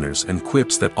one-liners and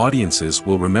quips that audiences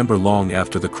will remember long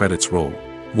after the credits roll.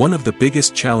 One of the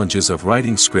biggest challenges of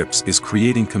writing scripts is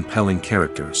creating compelling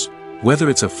characters. Whether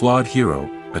it's a flawed hero,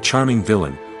 a charming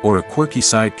villain, or a quirky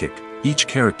sidekick, each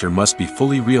character must be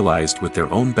fully realized with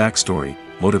their own backstory,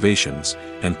 motivations,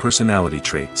 and personality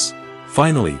traits.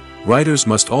 Finally, writers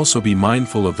must also be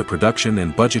mindful of the production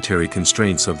and budgetary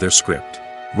constraints of their script.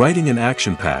 Writing an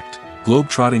action-packed,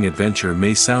 globe-trotting adventure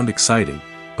may sound exciting,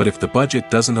 but if the budget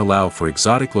doesn't allow for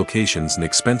exotic locations and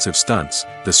expensive stunts,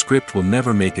 the script will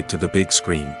never make it to the big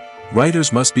screen.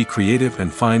 Writers must be creative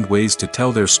and find ways to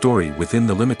tell their story within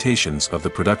the limitations of the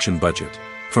production budget.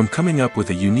 From coming up with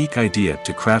a unique idea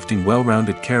to crafting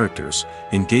well-rounded characters,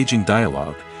 engaging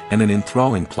dialogue, and an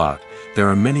enthralling plot, there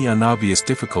are many unobvious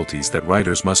difficulties that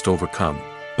writers must overcome.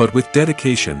 But with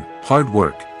dedication, hard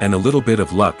work, and a little bit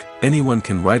of luck, anyone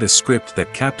can write a script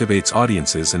that captivates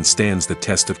audiences and stands the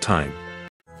test of time.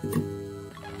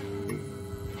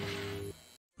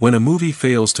 When a movie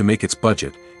fails to make its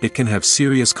budget, it can have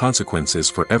serious consequences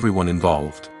for everyone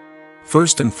involved.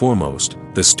 First and foremost,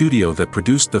 the studio that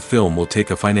produced the film will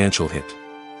take a financial hit.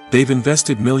 They've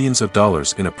invested millions of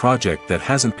dollars in a project that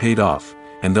hasn't paid off,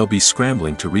 and they'll be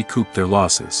scrambling to recoup their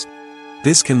losses.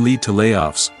 This can lead to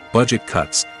layoffs, budget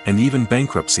cuts, and even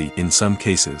bankruptcy in some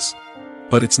cases.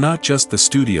 But it's not just the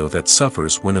studio that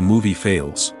suffers when a movie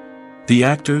fails. The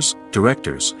actors,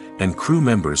 directors, and crew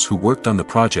members who worked on the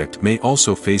project may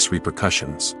also face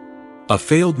repercussions. A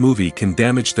failed movie can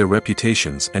damage their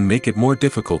reputations and make it more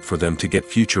difficult for them to get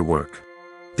future work.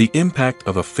 The impact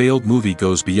of a failed movie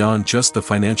goes beyond just the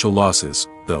financial losses,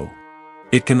 though.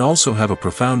 It can also have a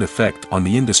profound effect on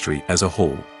the industry as a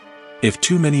whole. If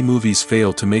too many movies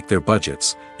fail to make their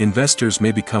budgets, investors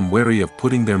may become wary of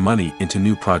putting their money into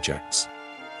new projects.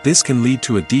 This can lead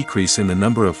to a decrease in the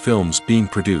number of films being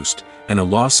produced, and a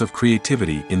loss of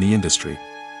creativity in the industry.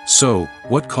 So,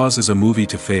 what causes a movie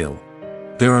to fail?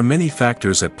 There are many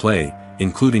factors at play,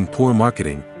 including poor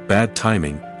marketing, bad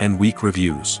timing, and weak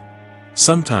reviews.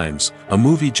 Sometimes, a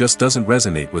movie just doesn't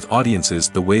resonate with audiences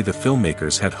the way the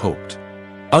filmmakers had hoped.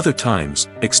 Other times,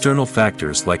 external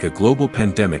factors like a global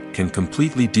pandemic can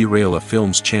completely derail a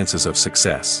film's chances of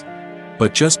success.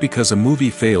 But just because a movie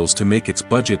fails to make its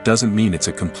budget doesn't mean it's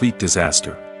a complete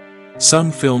disaster.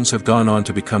 Some films have gone on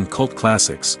to become cult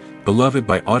classics, beloved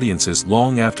by audiences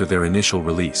long after their initial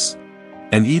release.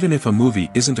 And even if a movie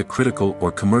isn't a critical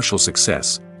or commercial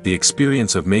success, the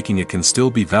experience of making it can still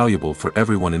be valuable for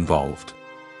everyone involved.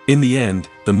 In the end,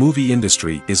 the movie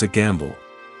industry is a gamble.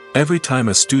 Every time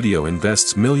a studio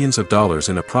invests millions of dollars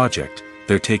in a project,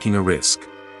 they're taking a risk.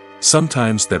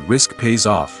 Sometimes that risk pays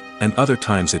off, and other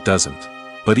times it doesn't.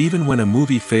 But even when a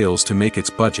movie fails to make its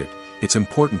budget, it's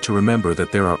important to remember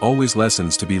that there are always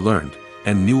lessons to be learned,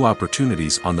 and new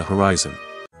opportunities on the horizon.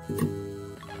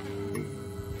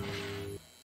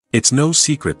 It's no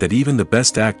secret that even the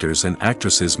best actors and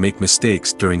actresses make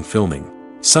mistakes during filming.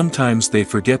 Sometimes they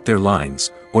forget their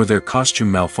lines, or their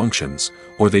costume malfunctions,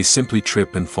 or they simply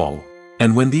trip and fall.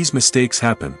 And when these mistakes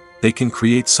happen, they can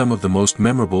create some of the most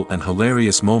memorable and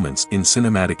hilarious moments in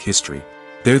cinematic history.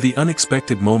 They're the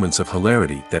unexpected moments of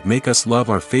hilarity that make us love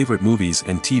our favorite movies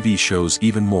and TV shows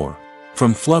even more.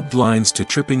 From flubbed lines to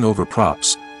tripping over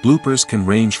props, bloopers can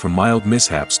range from mild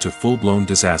mishaps to full-blown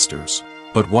disasters.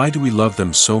 But why do we love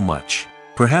them so much?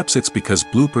 Perhaps it's because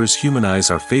bloopers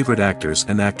humanize our favorite actors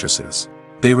and actresses.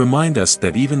 They remind us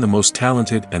that even the most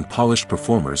talented and polished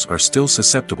performers are still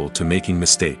susceptible to making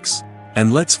mistakes.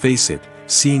 And let's face it,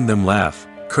 seeing them laugh,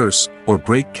 curse, or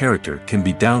break character can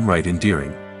be downright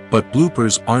endearing. But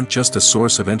bloopers aren't just a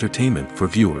source of entertainment for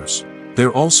viewers.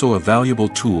 They're also a valuable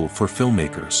tool for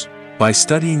filmmakers. By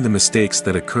studying the mistakes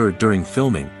that occurred during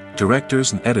filming,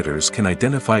 directors and editors can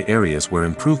identify areas where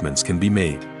improvements can be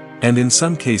made. And in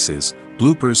some cases,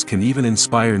 bloopers can even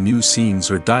inspire new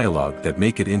scenes or dialogue that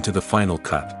make it into the final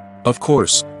cut. Of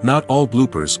course, not all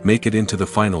bloopers make it into the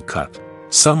final cut.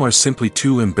 Some are simply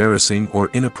too embarrassing or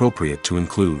inappropriate to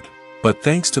include. But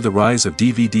thanks to the rise of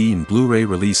DVD and Blu-ray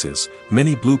releases,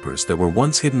 many bloopers that were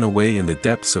once hidden away in the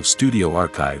depths of studio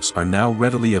archives are now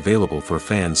readily available for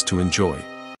fans to enjoy.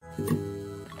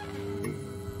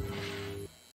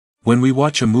 When we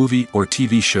watch a movie or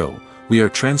TV show, we are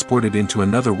transported into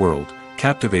another world,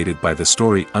 captivated by the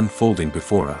story unfolding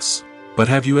before us. But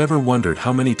have you ever wondered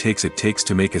how many takes it takes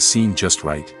to make a scene just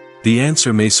right? The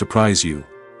answer may surprise you.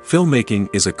 Filmmaking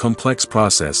is a complex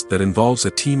process that involves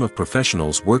a team of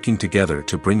professionals working together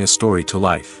to bring a story to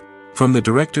life. From the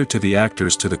director to the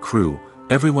actors to the crew,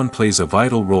 everyone plays a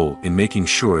vital role in making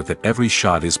sure that every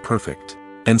shot is perfect.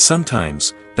 And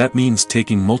sometimes, that means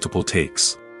taking multiple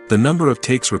takes. The number of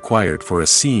takes required for a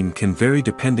scene can vary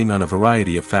depending on a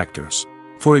variety of factors.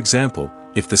 For example,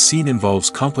 if the scene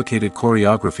involves complicated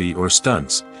choreography or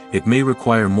stunts, it may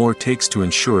require more takes to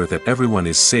ensure that everyone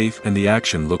is safe and the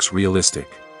action looks realistic.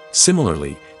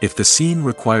 Similarly, if the scene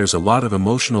requires a lot of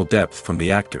emotional depth from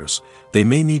the actors, they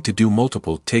may need to do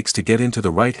multiple takes to get into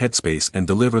the right headspace and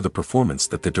deliver the performance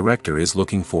that the director is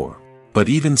looking for. But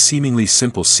even seemingly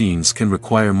simple scenes can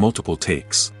require multiple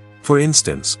takes. For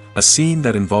instance, a scene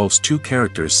that involves two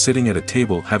characters sitting at a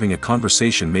table having a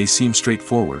conversation may seem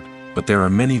straightforward, but there are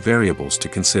many variables to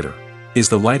consider. Is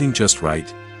the lighting just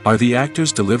right? Are the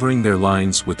actors delivering their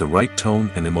lines with the right tone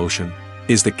and emotion?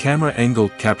 Is the camera angle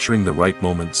capturing the right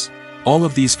moments? All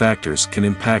of these factors can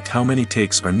impact how many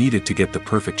takes are needed to get the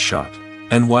perfect shot.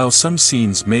 And while some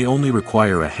scenes may only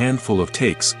require a handful of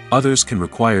takes, others can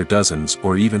require dozens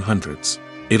or even hundreds.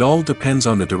 It all depends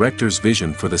on the director's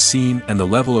vision for the scene and the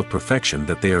level of perfection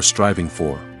that they are striving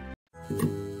for.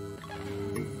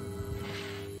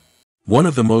 One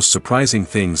of the most surprising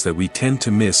things that we tend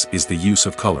to miss is the use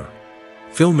of color.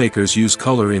 Filmmakers use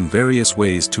color in various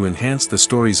ways to enhance the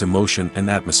story's emotion and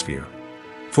atmosphere.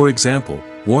 For example,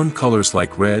 warm colors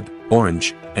like red,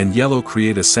 orange, and yellow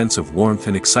create a sense of warmth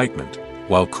and excitement,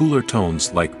 while cooler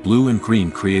tones like blue and green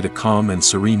create a calm and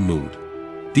serene mood.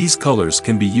 These colors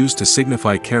can be used to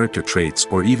signify character traits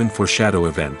or even foreshadow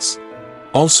events.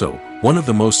 Also, one of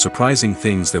the most surprising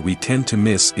things that we tend to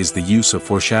miss is the use of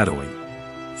foreshadowing.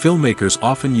 Filmmakers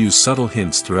often use subtle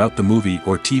hints throughout the movie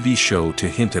or TV show to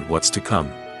hint at what's to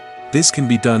come. This can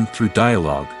be done through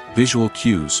dialogue, visual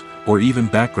cues, or even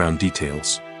background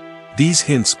details. These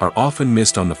hints are often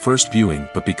missed on the first viewing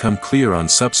but become clear on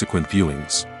subsequent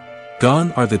viewings.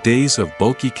 Gone are the days of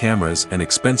bulky cameras and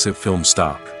expensive film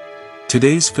stock.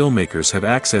 Today's filmmakers have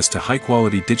access to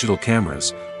high-quality digital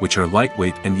cameras, which are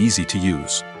lightweight and easy to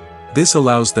use. This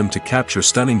allows them to capture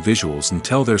stunning visuals and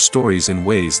tell their stories in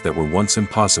ways that were once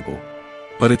impossible.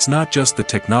 But it's not just the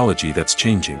technology that's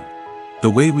changing. The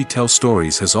way we tell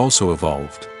stories has also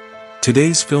evolved.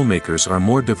 Today's filmmakers are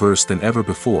more diverse than ever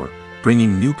before,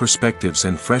 bringing new perspectives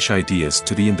and fresh ideas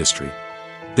to the industry.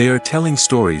 They are telling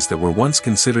stories that were once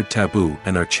considered taboo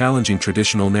and are challenging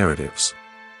traditional narratives.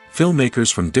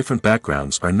 Filmmakers from different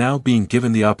backgrounds are now being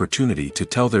given the opportunity to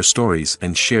tell their stories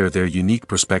and share their unique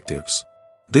perspectives.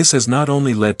 This has not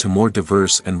only led to more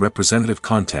diverse and representative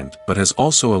content but has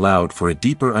also allowed for a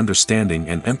deeper understanding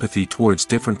and empathy towards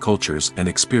different cultures and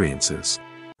experiences.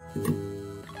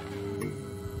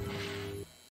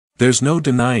 There's no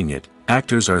denying it,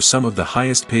 actors are some of the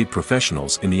highest paid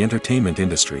professionals in the entertainment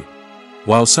industry.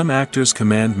 While some actors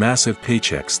command massive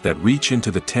paychecks that reach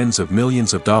into the tens of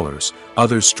millions of dollars,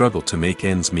 others struggle to make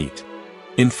ends meet.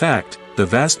 In fact, the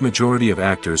vast majority of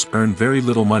actors earn very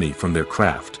little money from their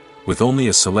craft, with only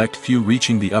a select few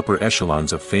reaching the upper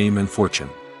echelons of fame and fortune.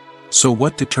 So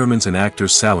what determines an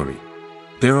actor's salary?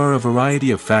 There are a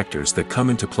variety of factors that come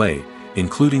into play,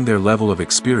 including their level of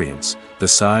experience, the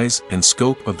size and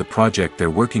scope of the project they're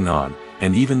working on,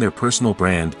 and even their personal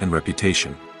brand and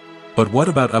reputation. But what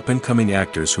about up-and-coming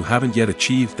actors who haven't yet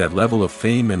achieved that level of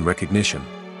fame and recognition?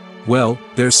 Well,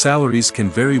 their salaries can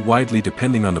vary widely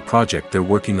depending on the project they're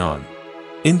working on.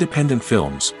 Independent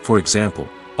films, for example,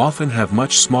 often have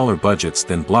much smaller budgets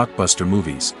than blockbuster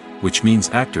movies, which means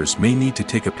actors may need to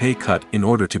take a pay cut in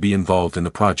order to be involved in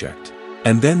the project.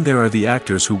 And then there are the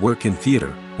actors who work in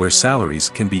theater, where salaries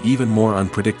can be even more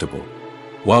unpredictable.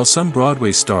 While some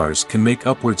Broadway stars can make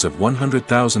upwards of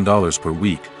 $100,000 per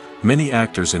week, many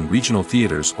actors in regional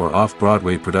theaters or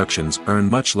off-Broadway productions earn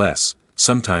much less,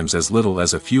 sometimes as little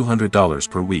as a few $100s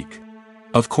per week.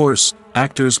 Of course,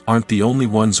 actors aren't the only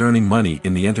ones earning money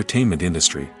in the entertainment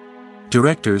industry.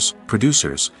 Directors,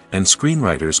 producers, and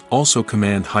screenwriters also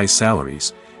command high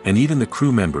salaries, and even the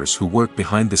crew members who work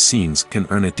behind the scenes can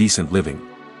earn a decent living.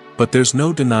 But there's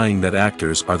no denying that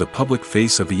actors are the public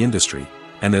face of the industry,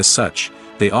 and as such,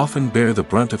 they often bear the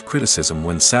brunt of criticism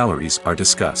when salaries are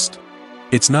discussed.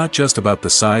 It's not just about the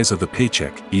size of the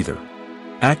paycheck, either.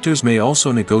 Actors may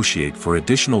also negotiate for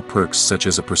additional perks such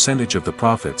as a percentage of the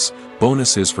profits,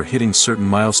 bonuses for hitting certain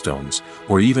milestones,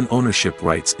 or even ownership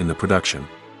rights in the production.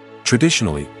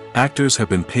 Traditionally, actors have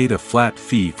been paid a flat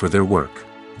fee for their work.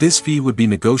 This fee would be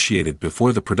negotiated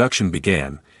before the production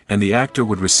began, and the actor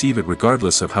would receive it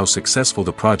regardless of how successful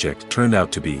the project turned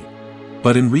out to be.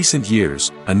 But in recent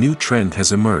years, a new trend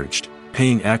has emerged,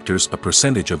 paying actors a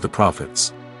percentage of the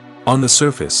profits. On the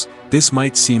surface, this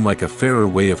might seem like a fairer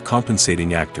way of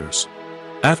compensating actors.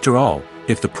 After all,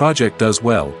 if the project does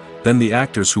well, then the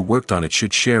actors who worked on it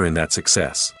should share in that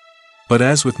success. But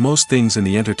as with most things in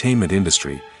the entertainment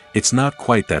industry, it's not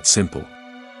quite that simple.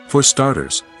 For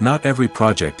starters, not every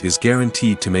project is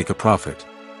guaranteed to make a profit.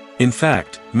 In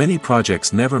fact, many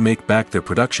projects never make back their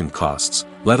production costs,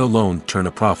 let alone turn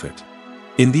a profit.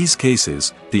 In these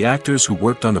cases, the actors who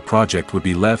worked on the project would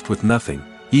be left with nothing,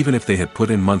 even if they had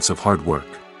put in months of hard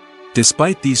work.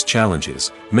 Despite these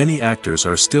challenges, many actors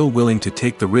are still willing to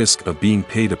take the risk of being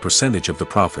paid a percentage of the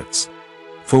profits.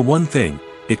 For one thing,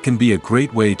 it can be a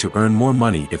great way to earn more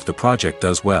money if the project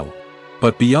does well.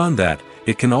 But beyond that,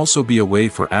 it can also be a way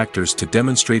for actors to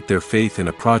demonstrate their faith in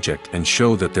a project and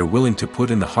show that they're willing to put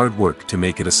in the hard work to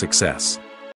make it a success.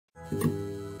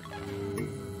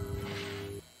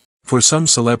 For some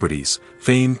celebrities,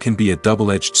 fame can be a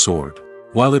double-edged sword.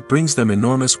 While it brings them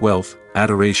enormous wealth,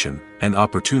 adoration, and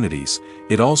opportunities,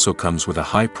 it also comes with a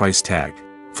high price tag.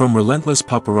 From relentless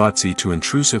paparazzi to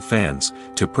intrusive fans,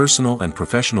 to personal and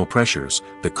professional pressures,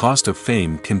 the cost of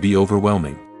fame can be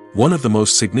overwhelming. One of the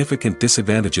most significant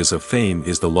disadvantages of fame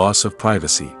is the loss of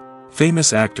privacy.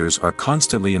 Famous actors are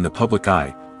constantly in the public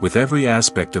eye, with every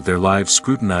aspect of their lives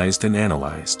scrutinized and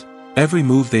analyzed. Every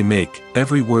move they make,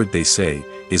 every word they say,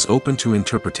 is open to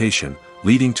interpretation,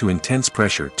 leading to intense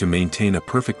pressure to maintain a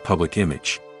perfect public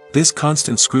image. This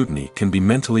constant scrutiny can be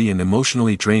mentally and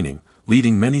emotionally draining,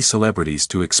 leading many celebrities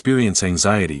to experience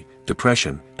anxiety,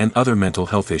 depression, and other mental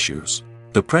health issues.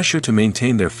 The pressure to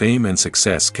maintain their fame and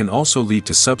success can also lead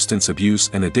to substance abuse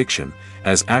and addiction,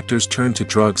 as actors turn to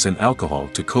drugs and alcohol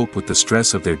to cope with the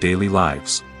stress of their daily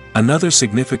lives. Another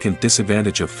significant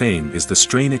disadvantage of fame is the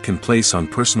strain it can place on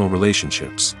personal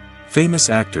relationships. Famous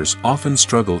actors often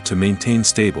struggle to maintain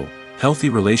stable, healthy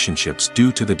relationships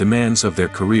due to the demands of their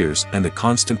careers and the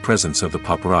constant presence of the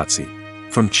paparazzi.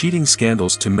 From cheating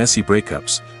scandals to messy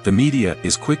breakups, the media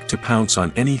is quick to pounce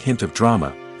on any hint of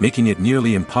drama, making it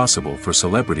nearly impossible for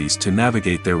celebrities to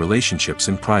navigate their relationships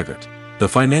in private. The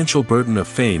financial burden of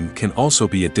fame can also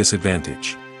be a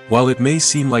disadvantage. While it may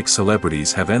seem like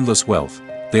celebrities have endless wealth,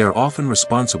 they are often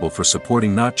responsible for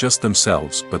supporting not just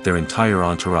themselves but their entire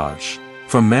entourage.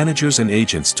 From managers and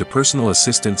agents to personal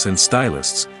assistants and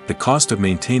stylists, the cost of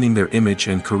maintaining their image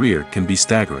and career can be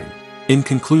staggering. In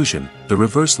conclusion, the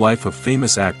reverse life of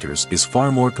famous actors is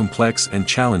far more complex and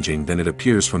challenging than it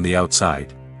appears from the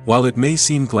outside. While it may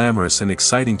seem glamorous and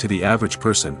exciting to the average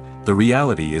person, the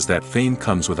reality is that fame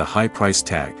comes with a high price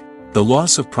tag. The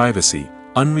loss of privacy,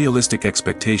 unrealistic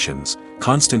expectations,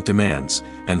 constant demands,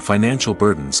 and financial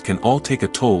burdens can all take a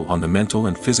toll on the mental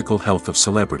and physical health of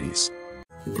celebrities.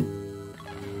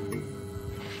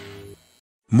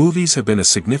 Movies have been a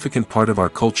significant part of our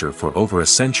culture for over a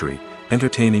century,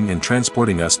 entertaining and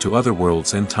transporting us to other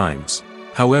worlds and times.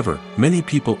 However, many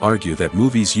people argue that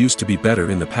movies used to be better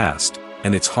in the past,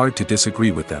 and it's hard to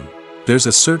disagree with them. There's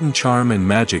a certain charm and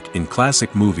magic in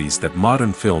classic movies that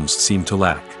modern films seem to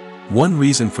lack. One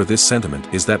reason for this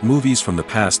sentiment is that movies from the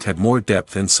past had more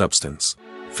depth and substance.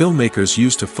 Filmmakers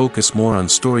used to focus more on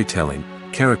storytelling,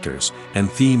 characters, and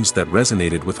themes that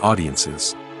resonated with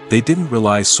audiences. They didn't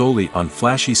rely solely on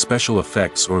flashy special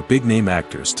effects or big-name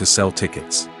actors to sell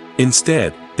tickets.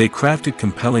 Instead, they crafted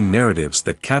compelling narratives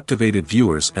that captivated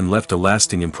viewers and left a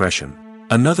lasting impression.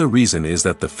 Another reason is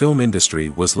that the film industry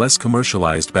was less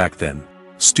commercialized back then.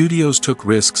 Studios took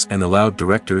risks and allowed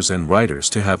directors and writers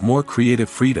to have more creative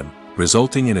freedom,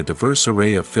 resulting in a diverse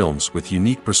array of films with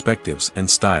unique perspectives and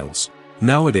styles.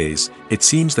 Nowadays, it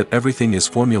seems that everything is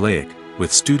formulaic,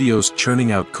 with studios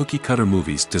churning out cookie-cutter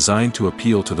movies designed to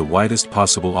appeal to the widest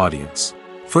possible audience.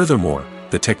 Furthermore,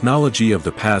 the technology of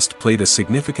the past played a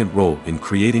significant role in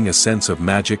creating a sense of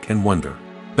magic and wonder.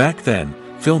 Back then,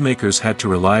 filmmakers had to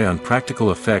rely on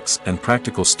practical effects and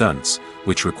practical stunts,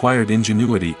 which required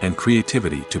ingenuity and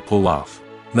creativity to pull off.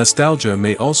 Nostalgia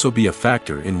may also be a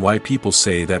factor in why people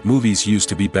say that movies used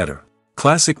to be better.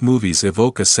 Classic movies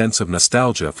evoke a sense of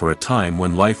nostalgia for a time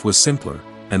when life was simpler,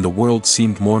 and the world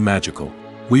seemed more magical.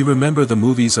 We remember the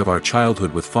movies of our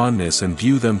childhood with fondness and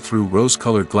view them through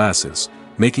rose-colored glasses,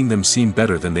 making them seem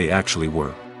better than they actually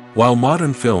were. While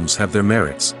modern films have their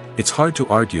merits, it's hard to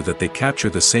argue that they capture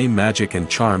the same magic and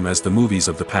charm as the movies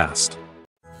of the past.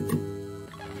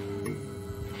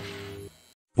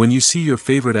 When you see your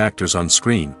favorite actors on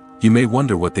screen, you may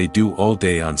wonder what they do all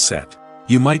day on set.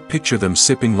 You might picture them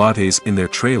sipping lattes in their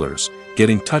trailers,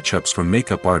 getting touch-ups from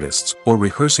makeup artists, or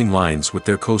rehearsing lines with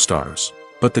their co-stars.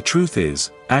 But the truth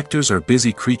is, actors are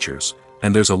busy creatures,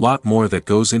 and there's a lot more that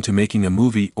goes into making a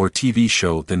movie or TV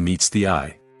show than meets the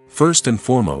eye. First and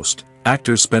foremost,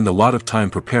 actors spend a lot of time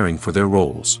preparing for their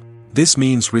roles. This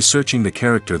means researching the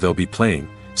character they'll be playing,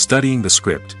 studying the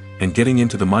script, and getting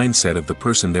into the mindset of the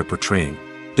person they're portraying.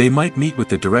 They might meet with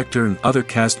the director and other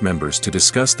cast members to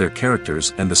discuss their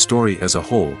characters and the story as a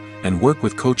whole, and work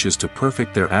with coaches to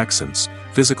perfect their accents,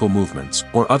 physical movements,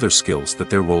 or other skills that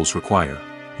their roles require.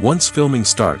 Once filming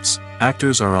starts,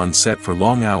 actors are on set for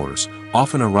long hours,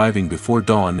 often arriving before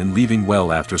dawn and leaving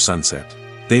well after sunset.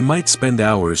 They might spend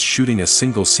hours shooting a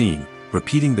single scene,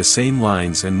 repeating the same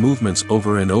lines and movements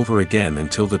over and over again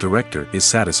until the director is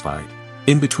satisfied.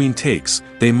 In between takes,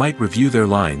 they might review their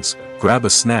lines, grab a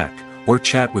snack, or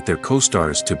chat with their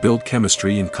co-stars to build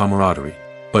chemistry and camaraderie.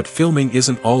 But filming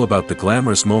isn't all about the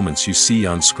glamorous moments you see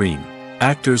on screen.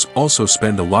 Actors also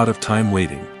spend a lot of time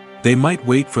waiting. They might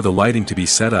wait for the lighting to be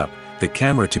set up, the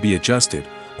camera to be adjusted,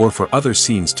 or for other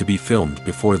scenes to be filmed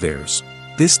before theirs.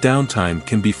 This downtime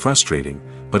can be frustrating,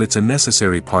 but it's a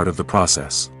necessary part of the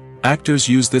process. Actors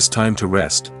use this time to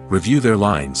rest, review their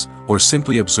lines, or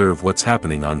simply observe what's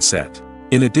happening on set.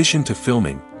 In addition to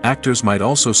filming, actors might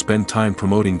also spend time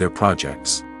promoting their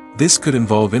projects. This could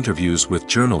involve interviews with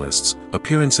journalists,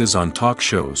 appearances on talk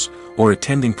shows, or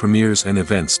attending premieres and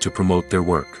events to promote their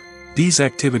work. These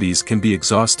activities can be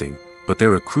exhausting, but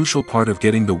they're a crucial part of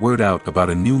getting the word out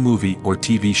about a new movie or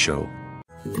TV show.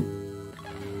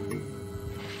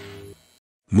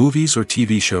 Movies or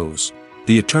TV shows?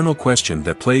 The eternal question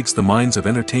that plagues the minds of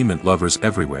entertainment lovers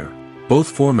everywhere.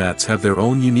 Both formats have their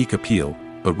own unique appeal,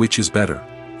 but which is better?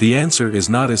 The answer is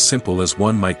not as simple as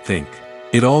one might think.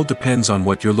 It all depends on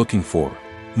what you're looking for.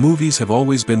 Movies have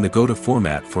always been the go-to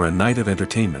format for a night of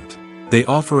entertainment. They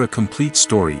offer a complete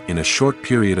story in a short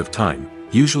period of time,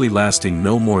 usually lasting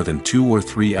no more than 2 or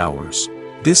 3 hours.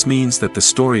 This means that the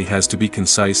story has to be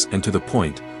concise and to the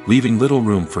point, leaving little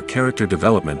room for character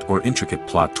development or intricate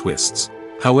plot twists.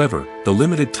 However, the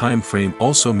limited time frame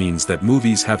also means that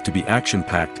movies have to be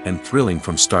action-packed and thrilling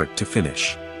from start to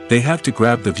finish. They have to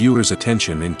grab the viewer's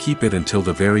attention and keep it until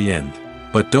the very end.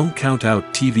 But don't count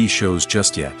out TV shows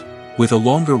just yet. With a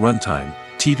longer runtime,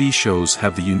 TV shows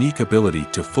have the unique ability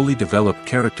to fully develop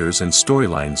characters and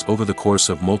storylines over the course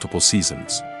of multiple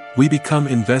seasons. We become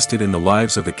invested in the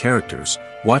lives of the characters,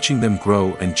 watching them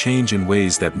grow and change in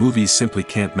ways that movies simply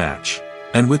can't match.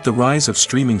 And with the rise of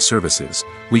streaming services,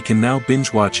 we can now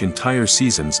binge-watch entire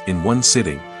seasons in one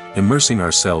sitting, immersing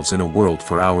ourselves in a world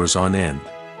for hours on end.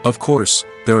 Of course,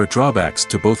 there are drawbacks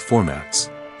to both formats.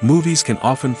 Movies can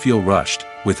often feel rushed,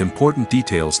 with important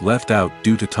details left out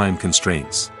due to time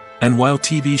constraints. And while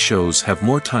TV shows have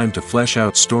more time to flesh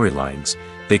out storylines,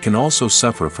 they can also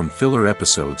suffer from filler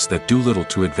episodes that do little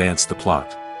to advance the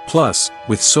plot. Plus,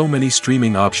 with so many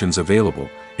streaming options available,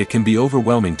 it can be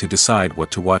overwhelming to decide what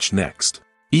to watch next.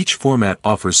 Each format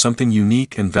offers something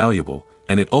unique and valuable,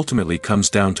 and it ultimately comes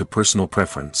down to personal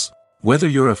preference. Whether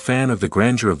you're a fan of the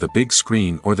grandeur of the big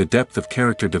screen or the depth of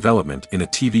character development in a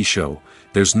TV show,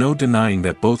 there's no denying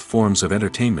that both forms of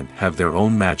entertainment have their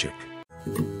own magic.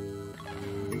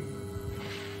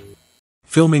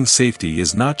 Filming safety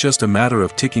is not just a matter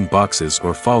of ticking boxes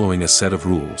or following a set of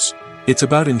rules. It's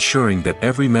about ensuring that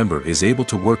every member is able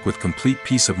to work with complete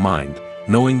peace of mind,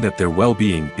 knowing that their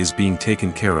well-being is being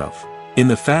taken care of. In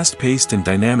the fast-paced and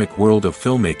dynamic world of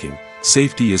filmmaking,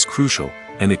 safety is crucial,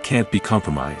 and it can't be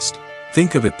compromised.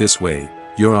 Think of it this way: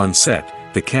 you're on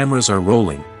set, the cameras are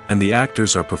rolling, and the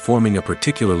actors are performing a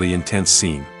particularly intense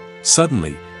scene.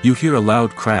 Suddenly, you hear a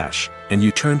loud crash, and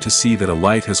you turn to see that a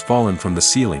light has fallen from the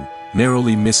ceiling,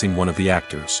 narrowly missing one of the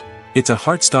actors. It's a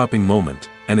heart-stopping moment,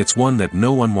 and it's one that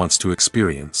no one wants to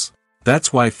experience.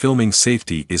 That's why filming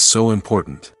safety is so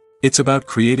important. It's about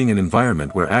creating an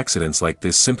environment where accidents like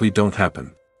this simply don't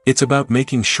happen. It's about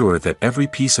making sure that every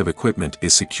piece of equipment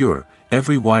is secure,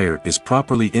 every wire is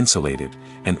properly insulated,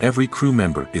 and every crew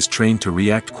member is trained to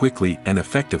react quickly and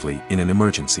effectively in an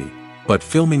emergency. But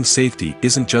filming safety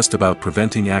isn't just about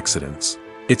preventing accidents.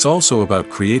 It's also about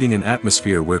creating an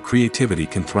atmosphere where creativity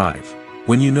can thrive.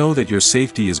 When you know that your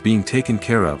safety is being taken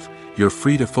care of, you're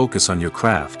free to focus on your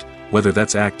craft, whether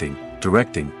that's acting,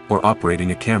 directing, or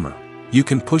operating a camera. You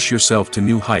can push yourself to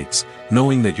new heights,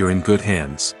 knowing that you're in good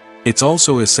hands. It's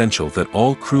also essential that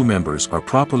all crew members are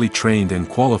properly trained and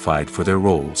qualified for their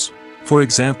roles. For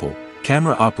example,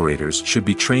 camera operators should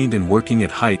be trained in working at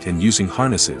height and using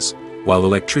harnesses, while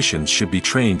electricians should be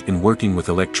trained in working with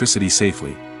electricity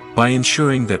safely. By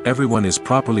ensuring that everyone is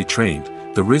properly trained,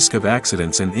 the risk of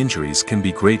accidents and injuries can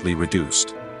be greatly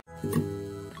reduced.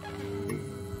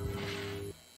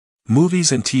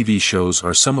 Movies and TV shows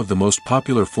are some of the most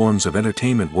popular forms of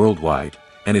entertainment worldwide,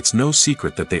 and it's no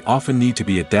secret that they often need to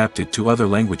be adapted to other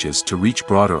languages to reach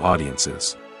broader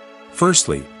audiences.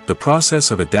 Firstly, the process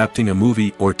of adapting a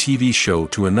movie or TV show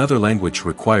to another language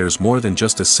requires more than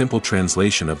just a simple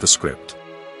translation of the script.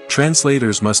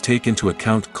 Translators must take into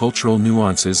account cultural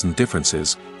nuances and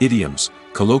differences, idioms,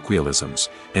 colloquialisms,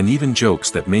 and even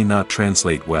jokes that may not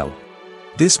translate well.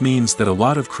 This means that a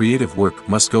lot of creative work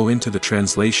must go into the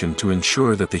translation to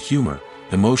ensure that the humor,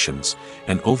 emotions,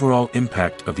 and overall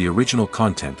impact of the original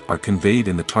content are conveyed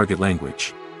in the target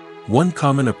language. One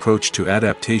common approach to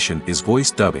adaptation is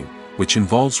voice dubbing, which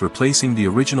involves replacing the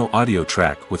original audio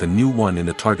track with a new one in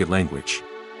the target language.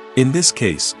 In this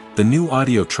case, the new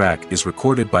audio track is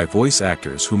recorded by voice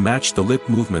actors who match the lip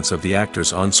movements of the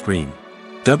actors on screen.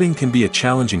 Dubbing can be a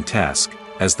challenging task,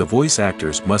 as the voice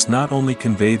actors must not only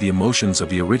convey the emotions of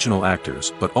the original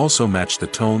actors but also match the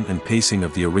tone and pacing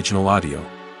of the original audio.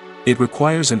 It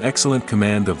requires an excellent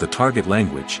command of the target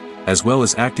language, as well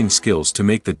as acting skills to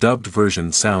make the dubbed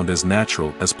version sound as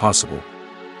natural as possible.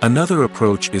 Another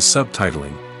approach is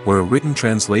subtitling, where a written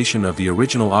translation of the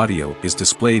original audio is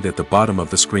displayed at the bottom of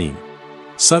the screen.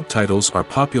 Subtitles are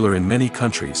popular in many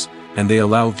countries, and they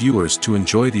allow viewers to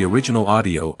enjoy the original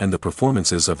audio and the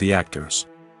performances of the actors.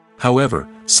 However,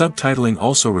 subtitling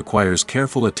also requires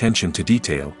careful attention to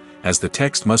detail, as the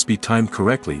text must be timed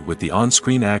correctly with the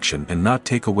on-screen action and not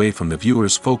take away from the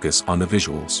viewer's focus on the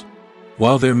visuals.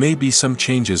 While there may be some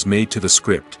changes made to the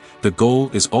script, the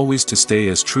goal is always to stay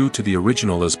as true to the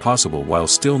original as possible while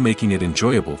still making it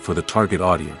enjoyable for the target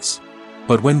audience.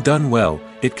 But when done well,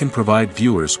 it can provide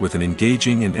viewers with an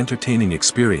engaging and entertaining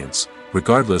experience,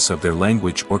 regardless of their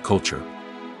language or culture.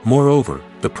 Moreover,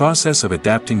 the process of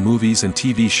adapting movies and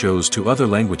TV shows to other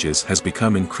languages has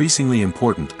become increasingly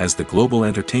important as the global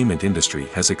entertainment industry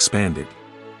has expanded.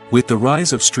 With the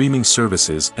rise of streaming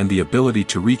services and the ability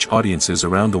to reach audiences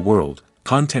around the world,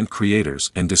 content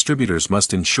creators and distributors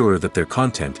must ensure that their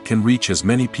content can reach as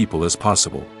many people as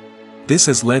possible. This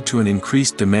has led to an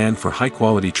increased demand for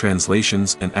high-quality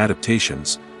translations and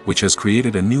adaptations, which has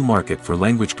created a new market for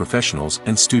language professionals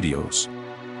and studios.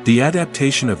 The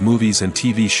adaptation of movies and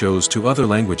TV shows to other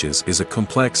languages is a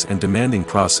complex and demanding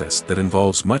process that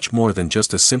involves much more than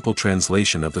just a simple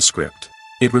translation of the script.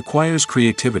 It requires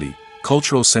creativity,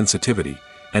 cultural sensitivity,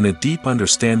 and a deep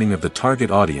understanding of the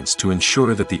target audience to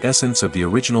ensure that the essence of the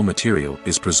original material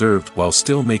is preserved while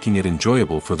still making it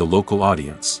enjoyable for the local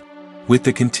audience. With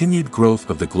the continued growth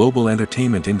of the global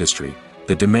entertainment industry,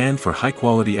 the demand for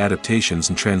high-quality adaptations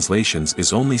and translations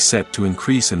is only set to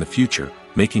increase in the future,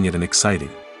 making it an exciting.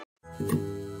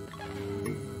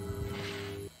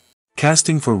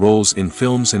 Casting for roles in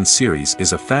films and series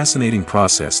is a fascinating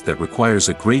process that requires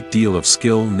a great deal of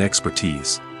skill and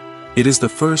expertise. It is the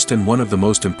first and one of the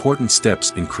most important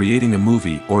steps in creating a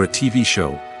movie or a TV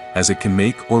show, as it can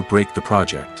make or break the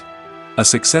project. A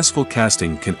successful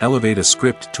casting can elevate a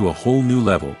script to a whole new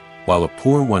level, while a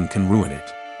poor one can ruin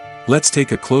it. Let's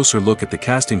take a closer look at the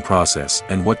casting process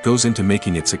and what goes into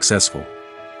making it successful.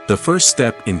 The first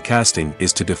step in casting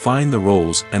is to define the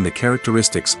roles and the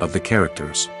characteristics of the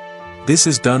characters. This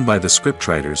is done by the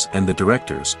scriptwriters and the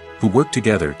directors, who work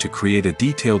together to create a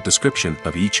detailed description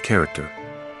of each character.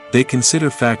 They consider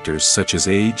factors such as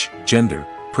age, gender,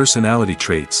 personality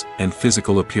traits, and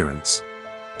physical appearance.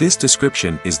 This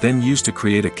description is then used to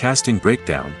create a casting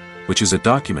breakdown, which is a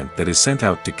document that is sent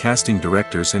out to casting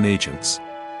directors and agents.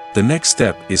 The next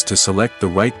step is to select the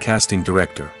right casting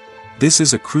director. This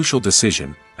is a crucial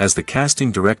decision, as the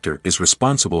casting director is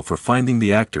responsible for finding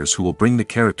the actors who will bring the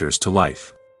characters to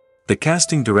life. The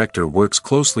casting director works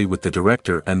closely with the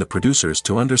director and the producers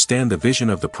to understand the vision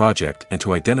of the project and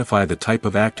to identify the type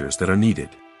of actors that are needed.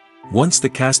 Once the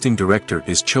casting director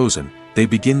is chosen, they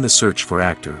begin the search for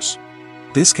actors.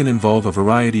 This can involve a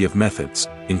variety of methods,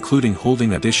 including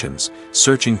holding auditions,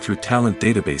 searching through talent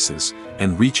databases,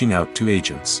 and reaching out to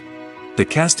agents. The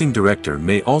casting director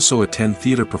may also attend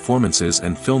theater performances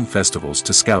and film festivals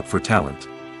to scout for talent.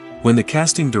 When the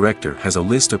casting director has a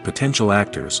list of potential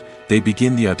actors, they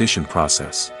begin the audition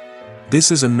process.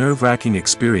 This is a nerve-wracking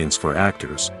experience for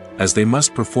actors, as they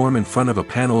must perform in front of a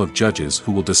panel of judges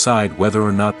who will decide whether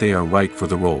or not they are right for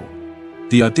the role.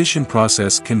 The audition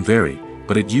process can vary,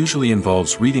 but it usually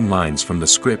involves reading lines from the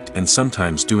script and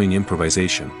sometimes doing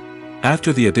improvisation.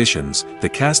 After the auditions, the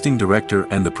casting director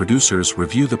and the producers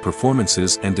review the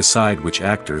performances and decide which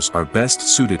actors are best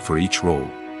suited for each role.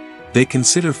 They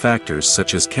consider factors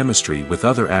such as chemistry with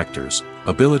other actors,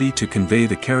 ability to convey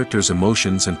the character's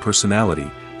emotions and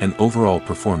personality, and overall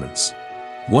performance.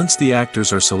 Once the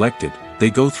actors are selected, they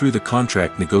go through the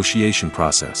contract negotiation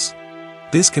process.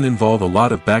 This can involve a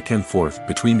lot of back and forth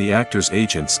between the actors'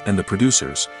 agents and the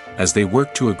producers, as they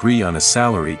work to agree on a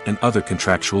salary and other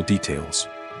contractual details.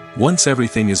 Once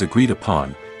everything is agreed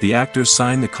upon, the actors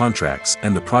sign the contracts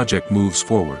and the project moves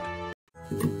forward.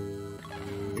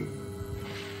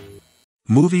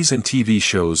 Movies and TV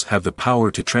shows have the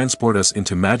power to transport us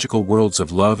into magical worlds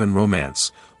of love and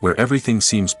romance, where everything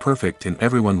seems perfect and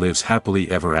everyone lives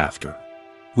happily ever after.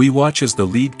 We watch as the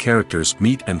lead characters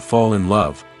meet and fall in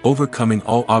love, overcoming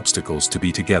all obstacles to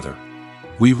be together.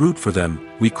 We root for them,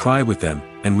 we cry with them,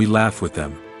 and we laugh with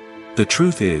them. The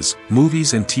truth is,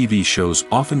 movies and TV shows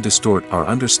often distort our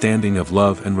understanding of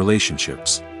love and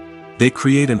relationships. They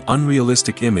create an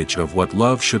unrealistic image of what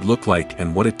love should look like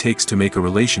and what it takes to make a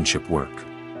relationship work.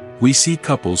 We see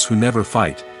couples who never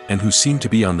fight, and who seem to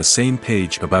be on the same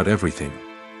page about everything.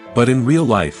 But in real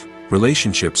life,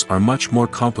 relationships are much more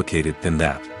complicated than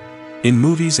that. In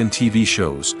movies and TV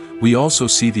shows, we also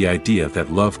see the idea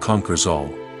that love conquers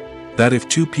all. That if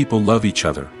two people love each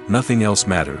other, nothing else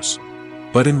matters.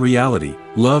 But in reality,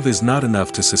 love is not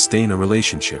enough to sustain a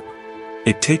relationship.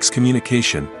 It takes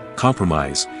communication,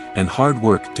 compromise, and hard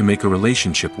work to make a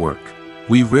relationship work.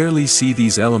 We rarely see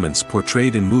these elements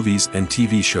portrayed in movies and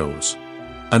TV shows.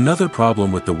 Another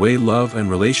problem with the way love and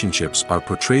relationships are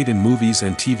portrayed in movies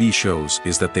and TV shows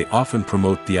is that they often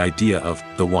promote the idea of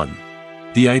the one.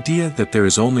 The idea that there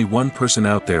is only one person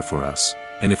out there for us,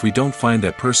 and if we don't find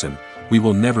that person, we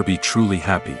will never be truly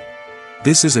happy.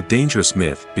 This is a dangerous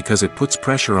myth because it puts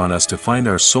pressure on us to find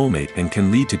our soulmate and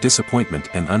can lead to disappointment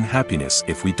and unhappiness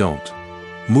if we don't.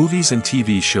 Movies and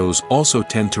TV shows also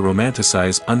tend to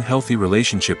romanticize unhealthy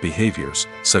relationship behaviors,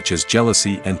 such as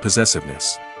jealousy and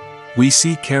possessiveness. We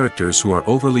see characters who are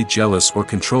overly jealous or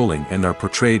controlling and are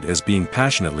portrayed as being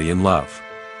passionately in love.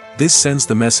 This sends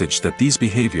the message that these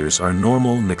behaviors are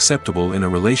normal and acceptable in a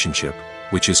relationship,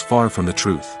 which is far from the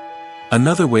truth.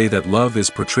 Another way that love is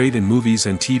portrayed in movies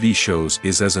and TV shows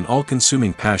is as an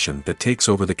all-consuming passion that takes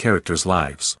over the characters'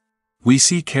 lives. We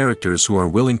see characters who are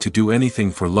willing to do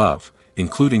anything for love,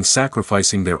 including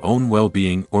sacrificing their own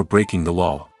well-being or breaking the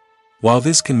law. While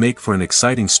this can make for an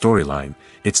exciting storyline,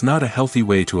 it's not a healthy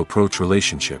way to approach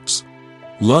relationships.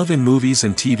 Love in movies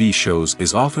and TV shows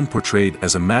is often portrayed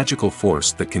as a magical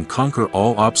force that can conquer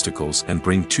all obstacles and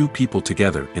bring two people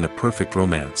together in a perfect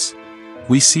romance.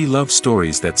 We see love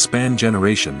stories that span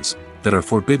generations, that are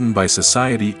forbidden by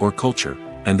society or culture,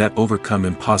 and that overcome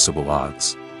impossible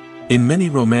odds. In many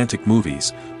romantic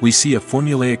movies, we see a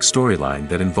formulaic storyline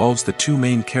that involves the two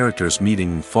main characters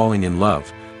meeting and falling in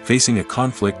love, facing a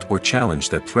conflict or challenge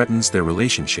that threatens their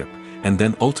relationship, and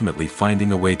then ultimately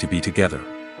finding a way to be together.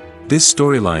 This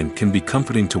storyline can be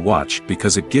comforting to watch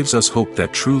because it gives us hope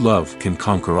that true love can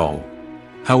conquer all.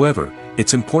 However,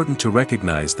 it's important to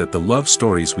recognize that the love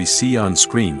stories we see on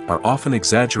screen are often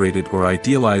exaggerated or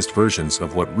idealized versions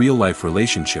of what real-life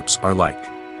relationships are like.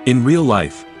 In real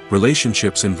life,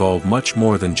 relationships involve much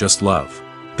more than just love.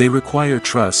 They require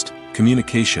trust,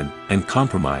 communication, and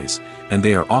compromise, and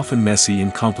they are often messy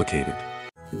and complicated.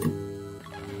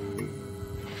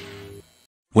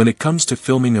 When it comes to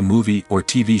filming a movie or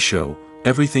TV show,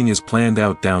 everything is planned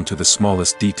out down to the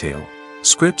smallest detail.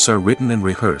 Scripts are written and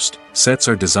rehearsed, sets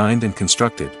are designed and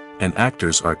constructed, and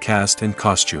actors are cast and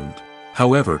costumed.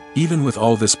 However, even with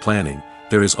all this planning,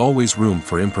 there is always room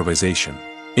for improvisation.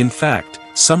 In fact,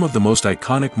 some of the most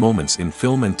iconic moments in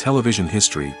film and television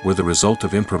history were the result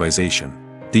of improvisation.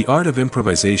 The art of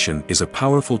improvisation is a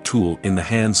powerful tool in the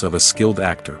hands of a skilled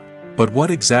actor. But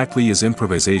what exactly is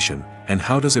improvisation, and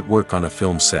how does it work on a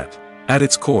film set? At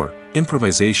its core,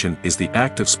 improvisation is the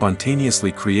act of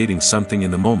spontaneously creating something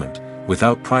in the moment,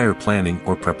 without prior planning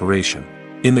or preparation.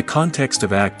 In the context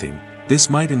of acting, this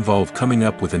might involve coming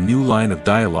up with a new line of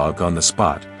dialogue on the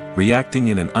spot, reacting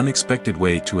in an unexpected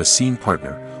way to a scene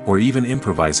partner, or even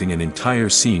improvising an entire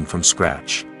scene from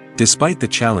scratch. Despite the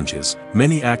challenges,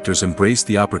 many actors embrace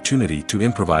the opportunity to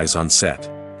improvise on set.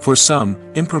 For some,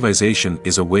 improvisation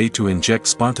is a way to inject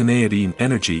spontaneity and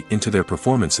energy into their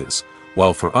performances,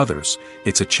 while for others,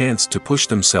 it's a chance to push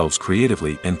themselves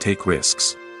creatively and take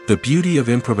risks. The beauty of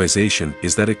improvisation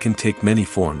is that it can take many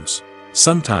forms.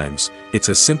 Sometimes, it's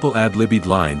a simple ad-libbed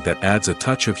line that adds a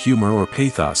touch of humor or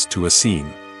pathos to a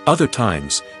scene. Other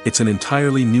times, it's an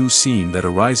entirely new scene that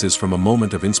arises from a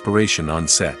moment of inspiration on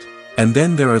set. And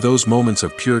then there are those moments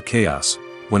of pure chaos,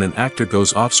 when an actor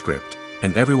goes off script,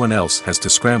 and everyone else has to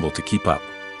scramble to keep up.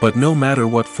 But no matter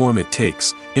what form it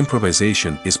takes,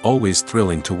 improvisation is always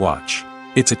thrilling to watch.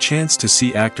 It's a chance to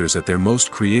see actors at their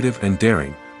most creative and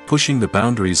daring, pushing the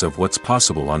boundaries of what's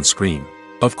possible on screen.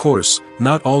 Of course,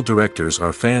 not all directors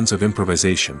are fans of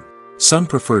improvisation. Some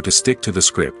prefer to stick to the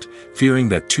script, fearing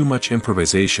that too much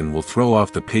improvisation will throw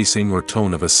off the pacing or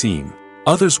tone of a scene.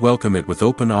 Others welcome it with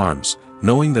open arms,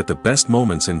 knowing that the best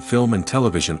moments in film and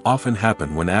television often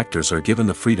happen when actors are given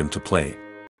the freedom to play.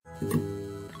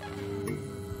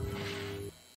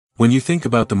 When you think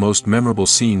about the most memorable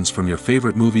scenes from your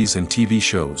favorite movies and TV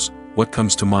shows, what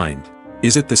comes to mind?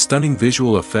 Is it the stunning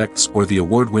visual effects or the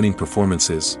award-winning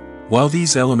performances? While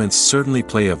these elements certainly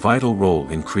play a vital role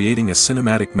in creating a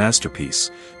cinematic masterpiece,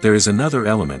 there is another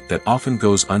element that often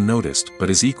goes unnoticed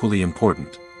but is equally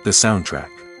important: the soundtrack.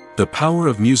 The power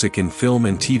of music in film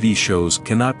and TV shows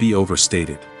cannot be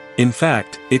overstated. In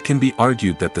fact, it can be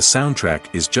argued that the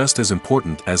soundtrack is just as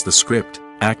important as the script,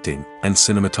 acting, and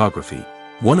cinematography.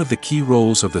 One of the key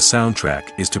roles of the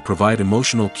soundtrack is to provide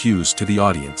emotional cues to the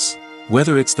audience.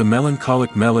 Whether it's the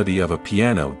melancholic melody of a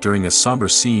piano during a somber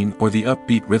scene or the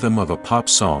upbeat rhythm of a pop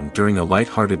song during a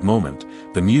light-hearted moment,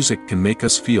 the music can make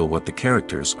us feel what the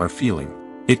characters are feeling.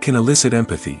 It can elicit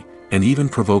empathy, and even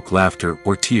provoke laughter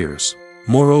or tears.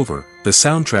 Moreover, the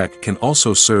soundtrack can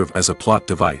also serve as a plot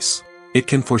device. It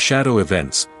can foreshadow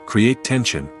events, create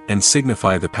tension, and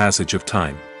signify the passage of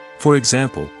time. For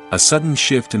example, a sudden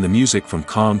shift in the music from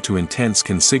calm to intense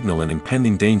can signal an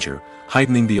impending danger,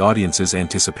 heightening the audience's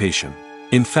anticipation.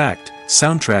 In fact,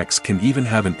 soundtracks can even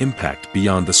have an impact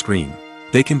beyond the screen.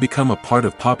 They can become a part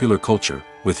of popular culture,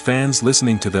 with fans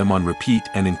listening to them on repeat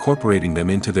and incorporating them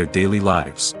into their daily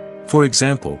lives. For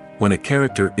example, when a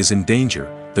character is in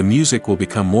danger, the music will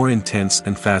become more intense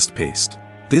and fast-paced.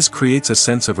 This creates a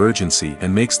sense of urgency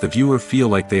and makes the viewer feel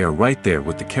like they are right there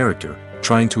with the character,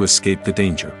 trying to escape the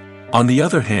danger. On the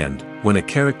other hand, when a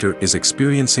character is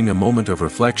experiencing a moment of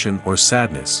reflection or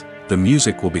sadness, the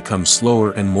music will become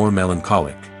slower and more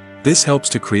melancholic. This helps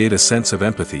to create a sense of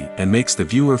empathy and makes the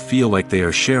viewer feel like they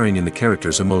are sharing in the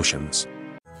character's emotions.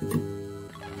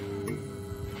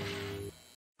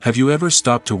 Have you ever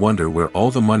stopped to wonder where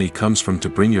all the money comes from to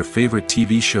bring your favorite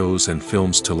TV shows and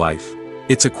films to life?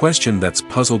 It's a question that's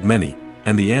puzzled many,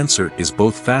 and the answer is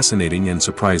both fascinating and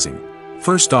surprising.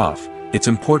 First off, it's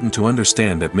important to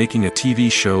understand that making a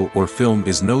TV show or film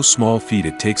is no small feat.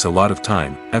 It takes a lot of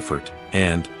time, effort,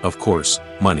 and, of course,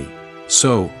 money.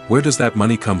 So, where does that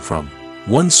money come from?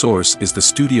 One source is the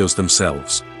studios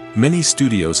themselves. Many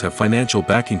studios have financial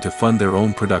backing to fund their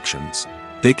own productions.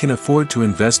 They can afford to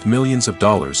invest millions of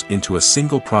dollars into a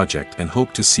single project and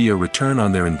hope to see a return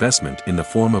on their investment in the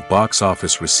form of box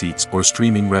office receipts or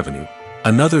streaming revenue.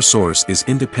 Another source is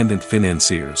independent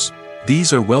financiers.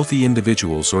 These are wealthy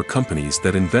individuals or companies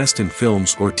that invest in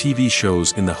films or TV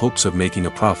shows in the hopes of making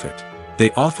a profit.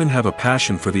 They often have a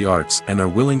passion for the arts and are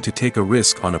willing to take a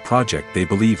risk on a project they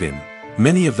believe in.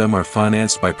 Many of them are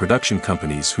financed by production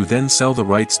companies who then sell the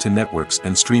rights to networks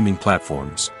and streaming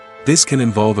platforms. This can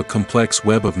involve a complex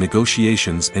web of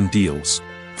negotiations and deals.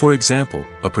 For example,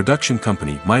 a production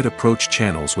company might approach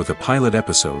channels with a pilot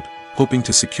episode, hoping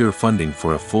to secure funding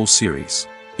for a full series.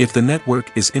 If the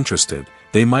network is interested,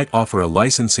 they might offer a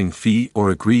licensing fee or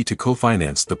agree to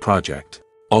co-finance the project.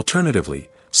 Alternatively,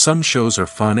 some shows are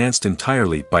financed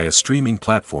entirely by a streaming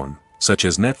platform, such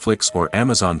as Netflix or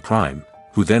Amazon Prime,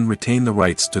 who then retain the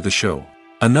rights to the show.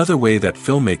 Another way that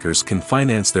filmmakers can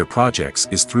finance their projects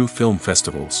is through film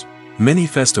festivals. Many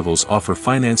festivals offer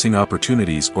financing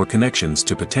opportunities or connections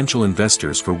to potential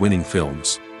investors for winning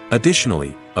films.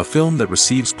 Additionally, a film that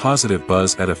receives positive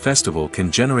buzz at a festival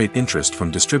can generate interest from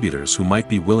distributors who might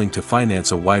be willing to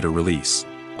finance a wider release.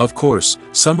 Of course,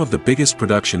 some of the biggest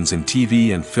productions in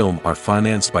TV and film are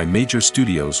financed by major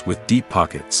studios with deep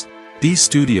pockets. These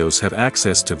studios have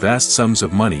access to vast sums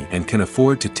of money and can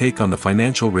afford to take on the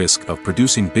financial risk of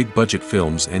producing big-budget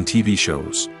films and TV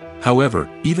shows. However,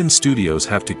 even studios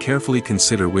have to carefully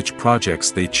consider which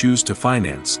projects they choose to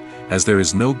finance, as there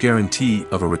is no guarantee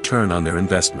of a return on their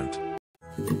investment.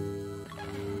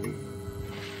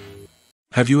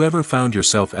 Have you ever found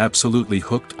yourself absolutely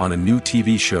hooked on a new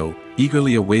TV show,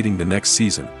 eagerly awaiting the next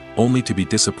season, only to be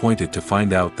disappointed to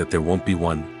find out that there won't be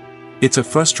one? It's a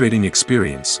frustrating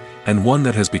experience, and one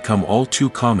that has become all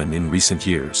too common in recent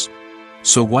years.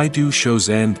 So why do shows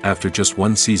end after just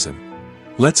one season?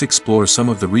 Let's explore some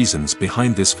of the reasons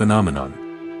behind this phenomenon.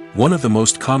 One of the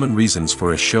most common reasons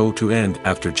for a show to end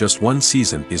after just one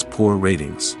season is poor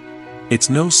ratings. It's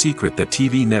no secret that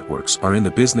TV networks are in the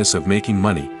business of making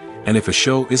money, and if a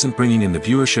show isn't bringing in the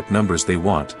viewership numbers they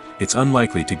want, it's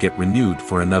unlikely to get renewed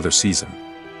for another season.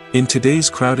 In today's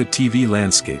crowded TV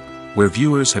landscape, where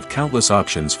viewers have countless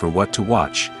options for what to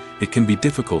watch, it can be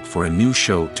difficult for a new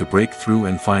show to break through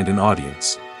and find an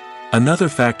audience. Another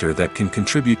factor that can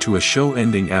contribute to a show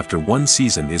ending after one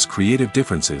season is creative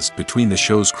differences between the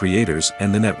show's creators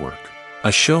and the network.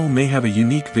 A show may have a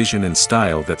unique vision and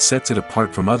style that sets it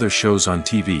apart from other shows on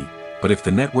TV, but if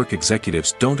the network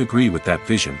executives don't agree with that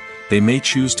vision, they may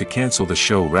choose to cancel the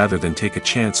show rather than take a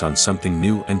chance on something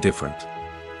new and different.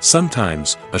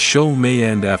 Sometimes, a show may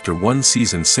end after one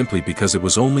season simply because it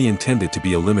was only intended to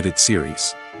be a limited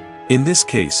series. In this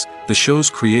case, the show's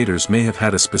creators may have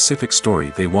had a specific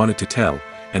story they wanted to tell,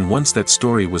 and once that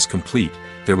story was complete,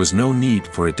 there was no need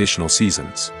for additional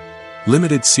seasons.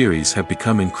 Limited series have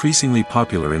become increasingly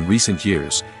popular in recent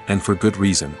years, and for good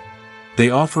reason. They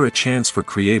offer a chance for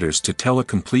creators to tell a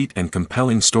complete and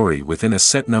compelling story within a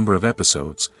set number of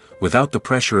episodes, without the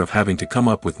pressure of having to come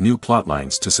up with new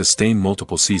plotlines to sustain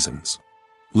multiple seasons.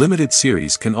 Limited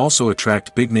series can also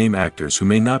attract big-name actors who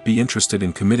may not be interested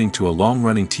in committing to a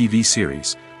long-running TV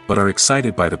series, but are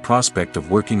excited by the prospect of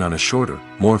working on a shorter,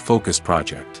 more focused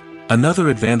project. Another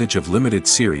advantage of limited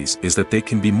series is that they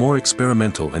can be more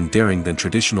experimental and daring than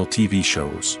traditional TV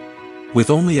shows. With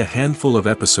only a handful of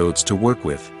episodes to work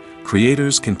with,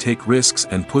 creators can take risks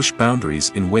and push boundaries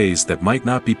in ways that might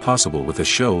not be possible with a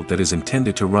show that is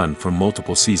intended to run for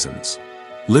multiple seasons.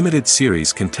 Limited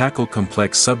series can tackle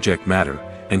complex subject matter,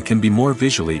 and can be more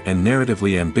visually and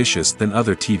narratively ambitious than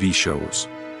other TV shows.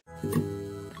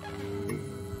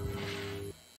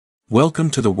 Welcome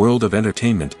to the world of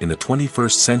entertainment in the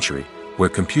 21st century, where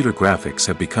computer graphics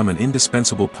have become an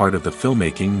indispensable part of the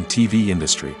filmmaking and TV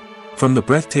industry. From the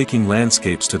breathtaking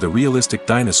landscapes to the realistic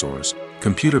dinosaurs,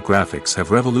 computer graphics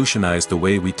have revolutionized the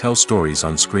way we tell stories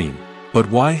on screen. But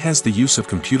why has the use of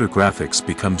computer graphics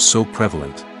become so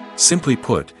prevalent? Simply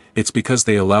put, it's because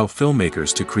they allow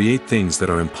filmmakers to create things that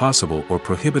are impossible or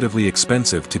prohibitively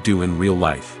expensive to do in real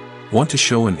life. Want to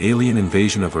show an alien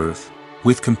invasion of Earth?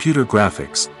 With computer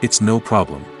graphics, it's no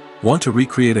problem. Want to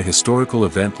recreate a historical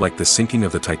event like the sinking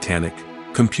of the Titanic?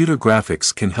 Computer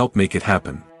graphics can help make it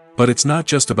happen. But it's not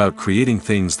just about creating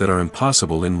things that are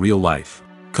impossible in real life.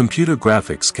 Computer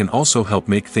graphics can also help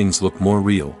make things look more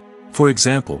real. For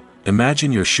example,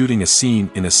 imagine you're shooting a scene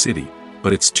in a city,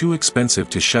 but it's too expensive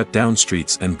to shut down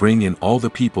streets and bring in all the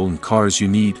people and cars you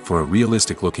need for a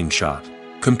realistic-looking shot.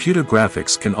 Computer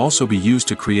graphics can also be used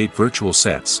to create virtual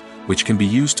sets, which can be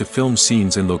used to film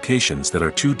scenes in locations that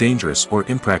are too dangerous or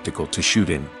impractical to shoot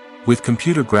in. With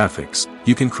computer graphics,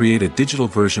 you can create a digital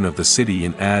version of the city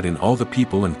and add in all the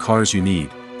people and cars you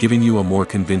need, giving you a more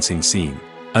convincing scene.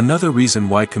 Another reason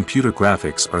why computer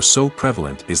graphics are so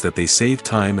prevalent is that they save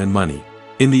time and money.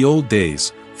 In the old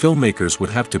days, filmmakers would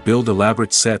have to build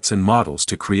elaborate sets and models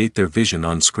to create their vision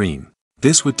on screen.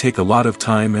 This would take a lot of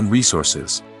time and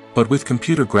resources. But with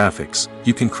computer graphics,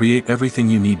 you can create everything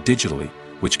you need digitally,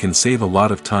 which can save a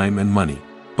lot of time and money.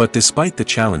 But despite the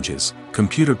challenges,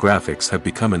 computer graphics have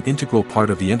become an integral part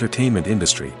of the entertainment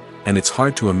industry, and it's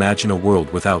hard to imagine a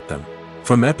world without them.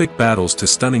 From epic battles to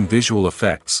stunning visual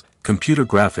effects, computer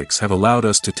graphics have allowed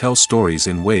us to tell stories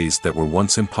in ways that were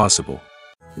once impossible.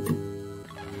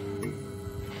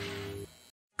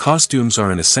 Costumes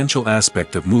are an essential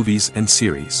aspect of movies and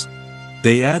series.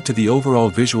 They add to the overall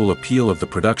visual appeal of the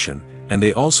production, and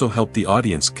they also help the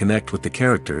audience connect with the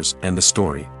characters and the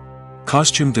story.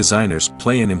 Costume designers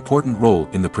play an important role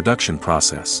in the production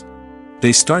process.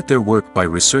 They start their work by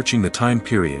researching the time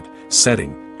period,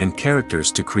 setting, and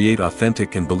characters to create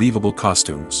authentic and believable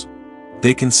costumes.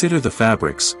 They consider the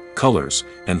fabrics, colors,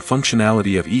 and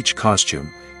functionality of each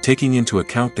costume, taking into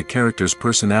account the character's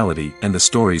personality and the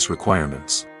story's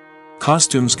requirements.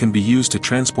 Costumes can be used to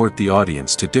transport the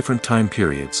audience to different time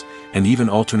periods, and even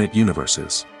alternate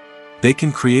universes. They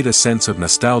can create a sense of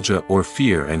nostalgia or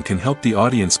fear and can help the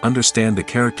audience understand the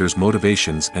character's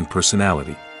motivations and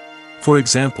personality. For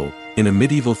example, in a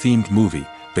medieval-themed movie,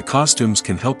 the costumes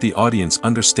can help the audience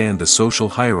understand the social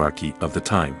hierarchy of the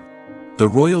time. The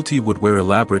royalty would wear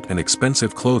elaborate and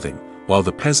expensive clothing, while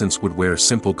the peasants would wear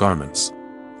simple garments.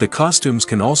 The costumes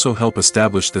can also help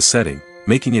establish the setting,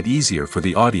 making it easier for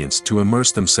the audience to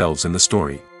immerse themselves in the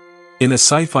story. In a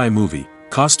sci-fi movie,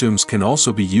 costumes can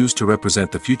also be used to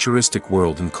represent the futuristic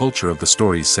world and culture of the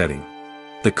story's setting.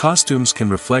 The costumes can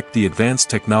reflect the advanced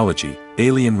technology,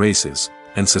 alien races,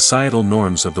 and societal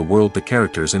norms of the world the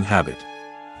characters inhabit.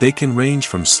 They can range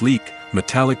from sleek,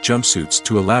 metallic jumpsuits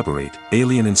to elaborate,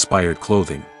 alien-inspired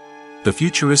clothing. The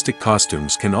futuristic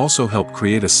costumes can also help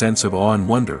create a sense of awe and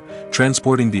wonder,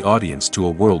 transporting the audience to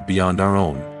a world beyond our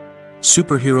own.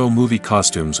 Superhero movie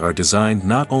costumes are designed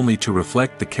not only to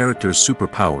reflect the character's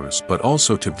superpowers but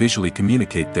also to visually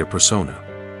communicate their persona.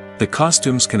 The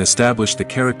costumes can establish the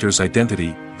character's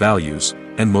identity, values,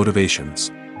 and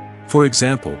motivations. For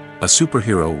example, a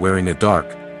superhero wearing a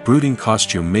dark, brooding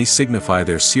costume may signify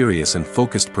their serious and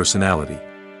focused personality.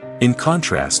 In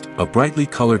contrast, a brightly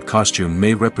colored costume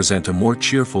may represent a more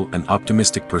cheerful and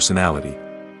optimistic personality.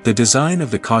 The design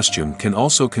of the costume can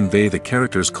also convey the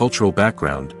character's cultural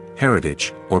background,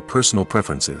 heritage, or personal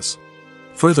preferences.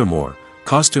 Furthermore,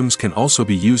 costumes can also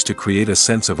be used to create a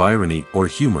sense of irony or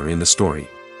humor in the story.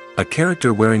 A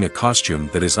character wearing a costume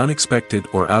that is unexpected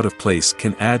or out of place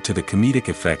can add to the comedic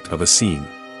effect of a scene.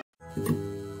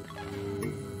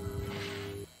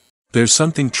 There's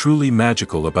something truly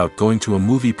magical about going to a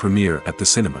movie premiere at the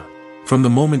cinema. From the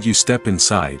moment you step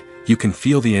inside, you can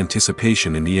feel the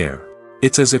anticipation in the air.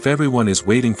 It's as if everyone is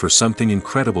waiting for something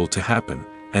incredible to happen,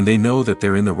 and they know that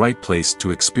they're in the right place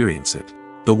to experience it.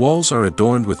 The walls are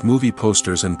adorned with movie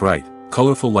posters and bright,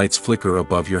 colorful lights flicker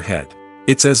above your head.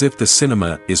 It's as if the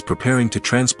cinema is preparing to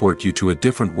transport you to a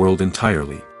different world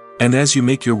entirely. And as you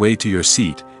make your way to your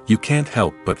seat, you can't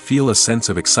help but feel a sense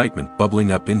of excitement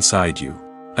bubbling up inside you.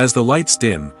 As the lights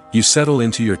dim, you settle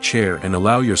into your chair and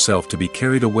allow yourself to be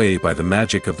carried away by the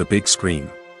magic of the big screen.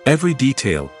 Every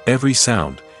detail, every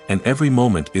sound, and every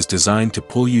moment is designed to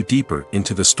pull you deeper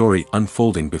into the story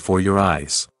unfolding before your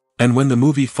eyes. And when the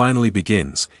movie finally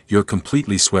begins, you're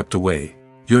completely swept away.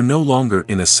 You're no longer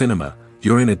in a cinema,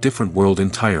 you're in a different world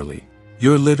entirely.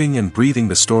 You're living and breathing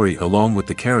the story along with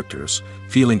the characters,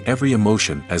 feeling every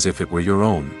emotion as if it were your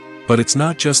own. But it's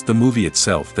not just the movie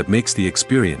itself that makes the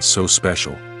experience so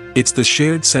special. It's the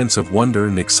shared sense of wonder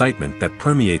and excitement that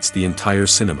permeates the entire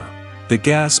cinema. The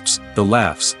gasps, the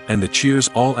laughs, and the cheers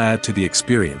all add to the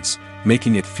experience,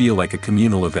 making it feel like a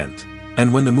communal event.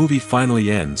 And when the movie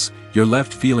finally ends, you're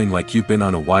left feeling like you've been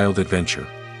on a wild adventure.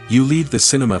 You leave the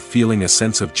cinema feeling a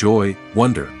sense of joy,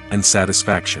 wonder, and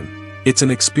satisfaction. It's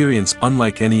an experience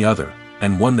unlike any other,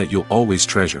 and one that you'll always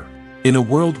treasure. In a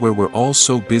world where we're all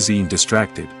so busy and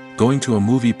distracted, going to a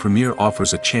movie premiere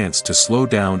offers a chance to slow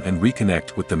down and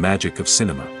reconnect with the magic of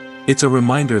cinema. It's a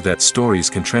reminder that stories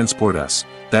can transport us,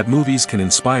 that movies can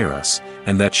inspire us,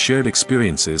 and that shared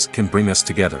experiences can bring us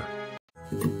together.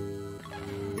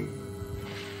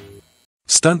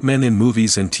 Stuntmen in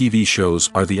movies and TV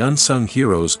shows are the unsung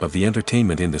heroes of the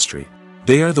entertainment industry.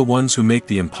 They are the ones who make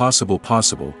the impossible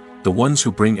possible, the ones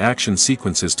who bring action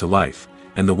sequences to life,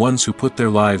 and the ones who put their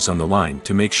lives on the line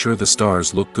to make sure the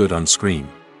stars look good on screen.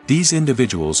 These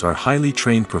individuals are highly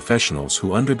trained professionals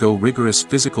who undergo rigorous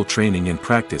physical training and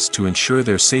practice to ensure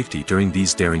their safety during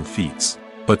these daring feats.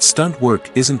 But stunt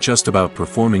work isn't just about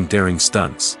performing daring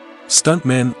stunts.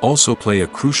 Stuntmen also play a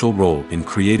crucial role in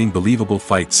creating believable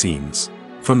fight scenes.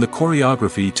 From the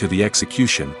choreography to the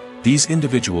execution, these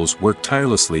individuals work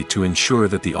tirelessly to ensure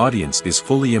that the audience is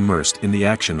fully immersed in the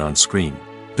action on screen.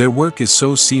 Their work is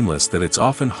so seamless that it's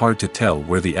often hard to tell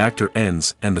where the actor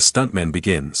ends and the stuntman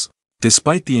begins.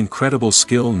 Despite the incredible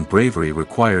skill and bravery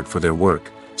required for their work,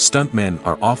 stuntmen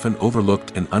are often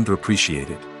overlooked and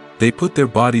underappreciated. They put their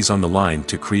bodies on the line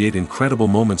to create incredible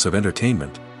moments of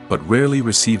entertainment, but rarely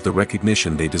receive the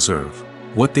recognition they deserve.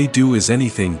 What they do is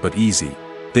anything but easy.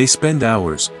 They spend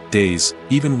hours, days,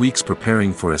 even weeks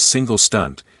preparing for a single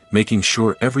stunt, making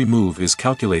sure every move is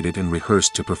calculated and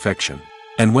rehearsed to perfection.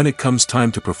 And when it comes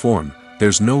time to perform,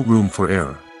 there's no room for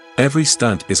error. Every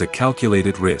stunt is a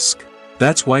calculated risk.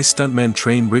 That's why stuntmen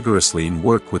train rigorously and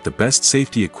work with the best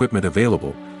safety equipment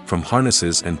available, from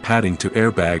harnesses and padding to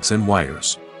airbags and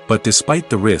wires. But despite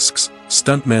the risks,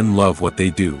 stuntmen love what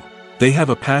they do. They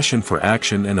have a passion for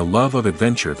action and a love of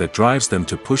adventure that drives them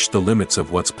to push the limits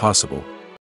of what's possible.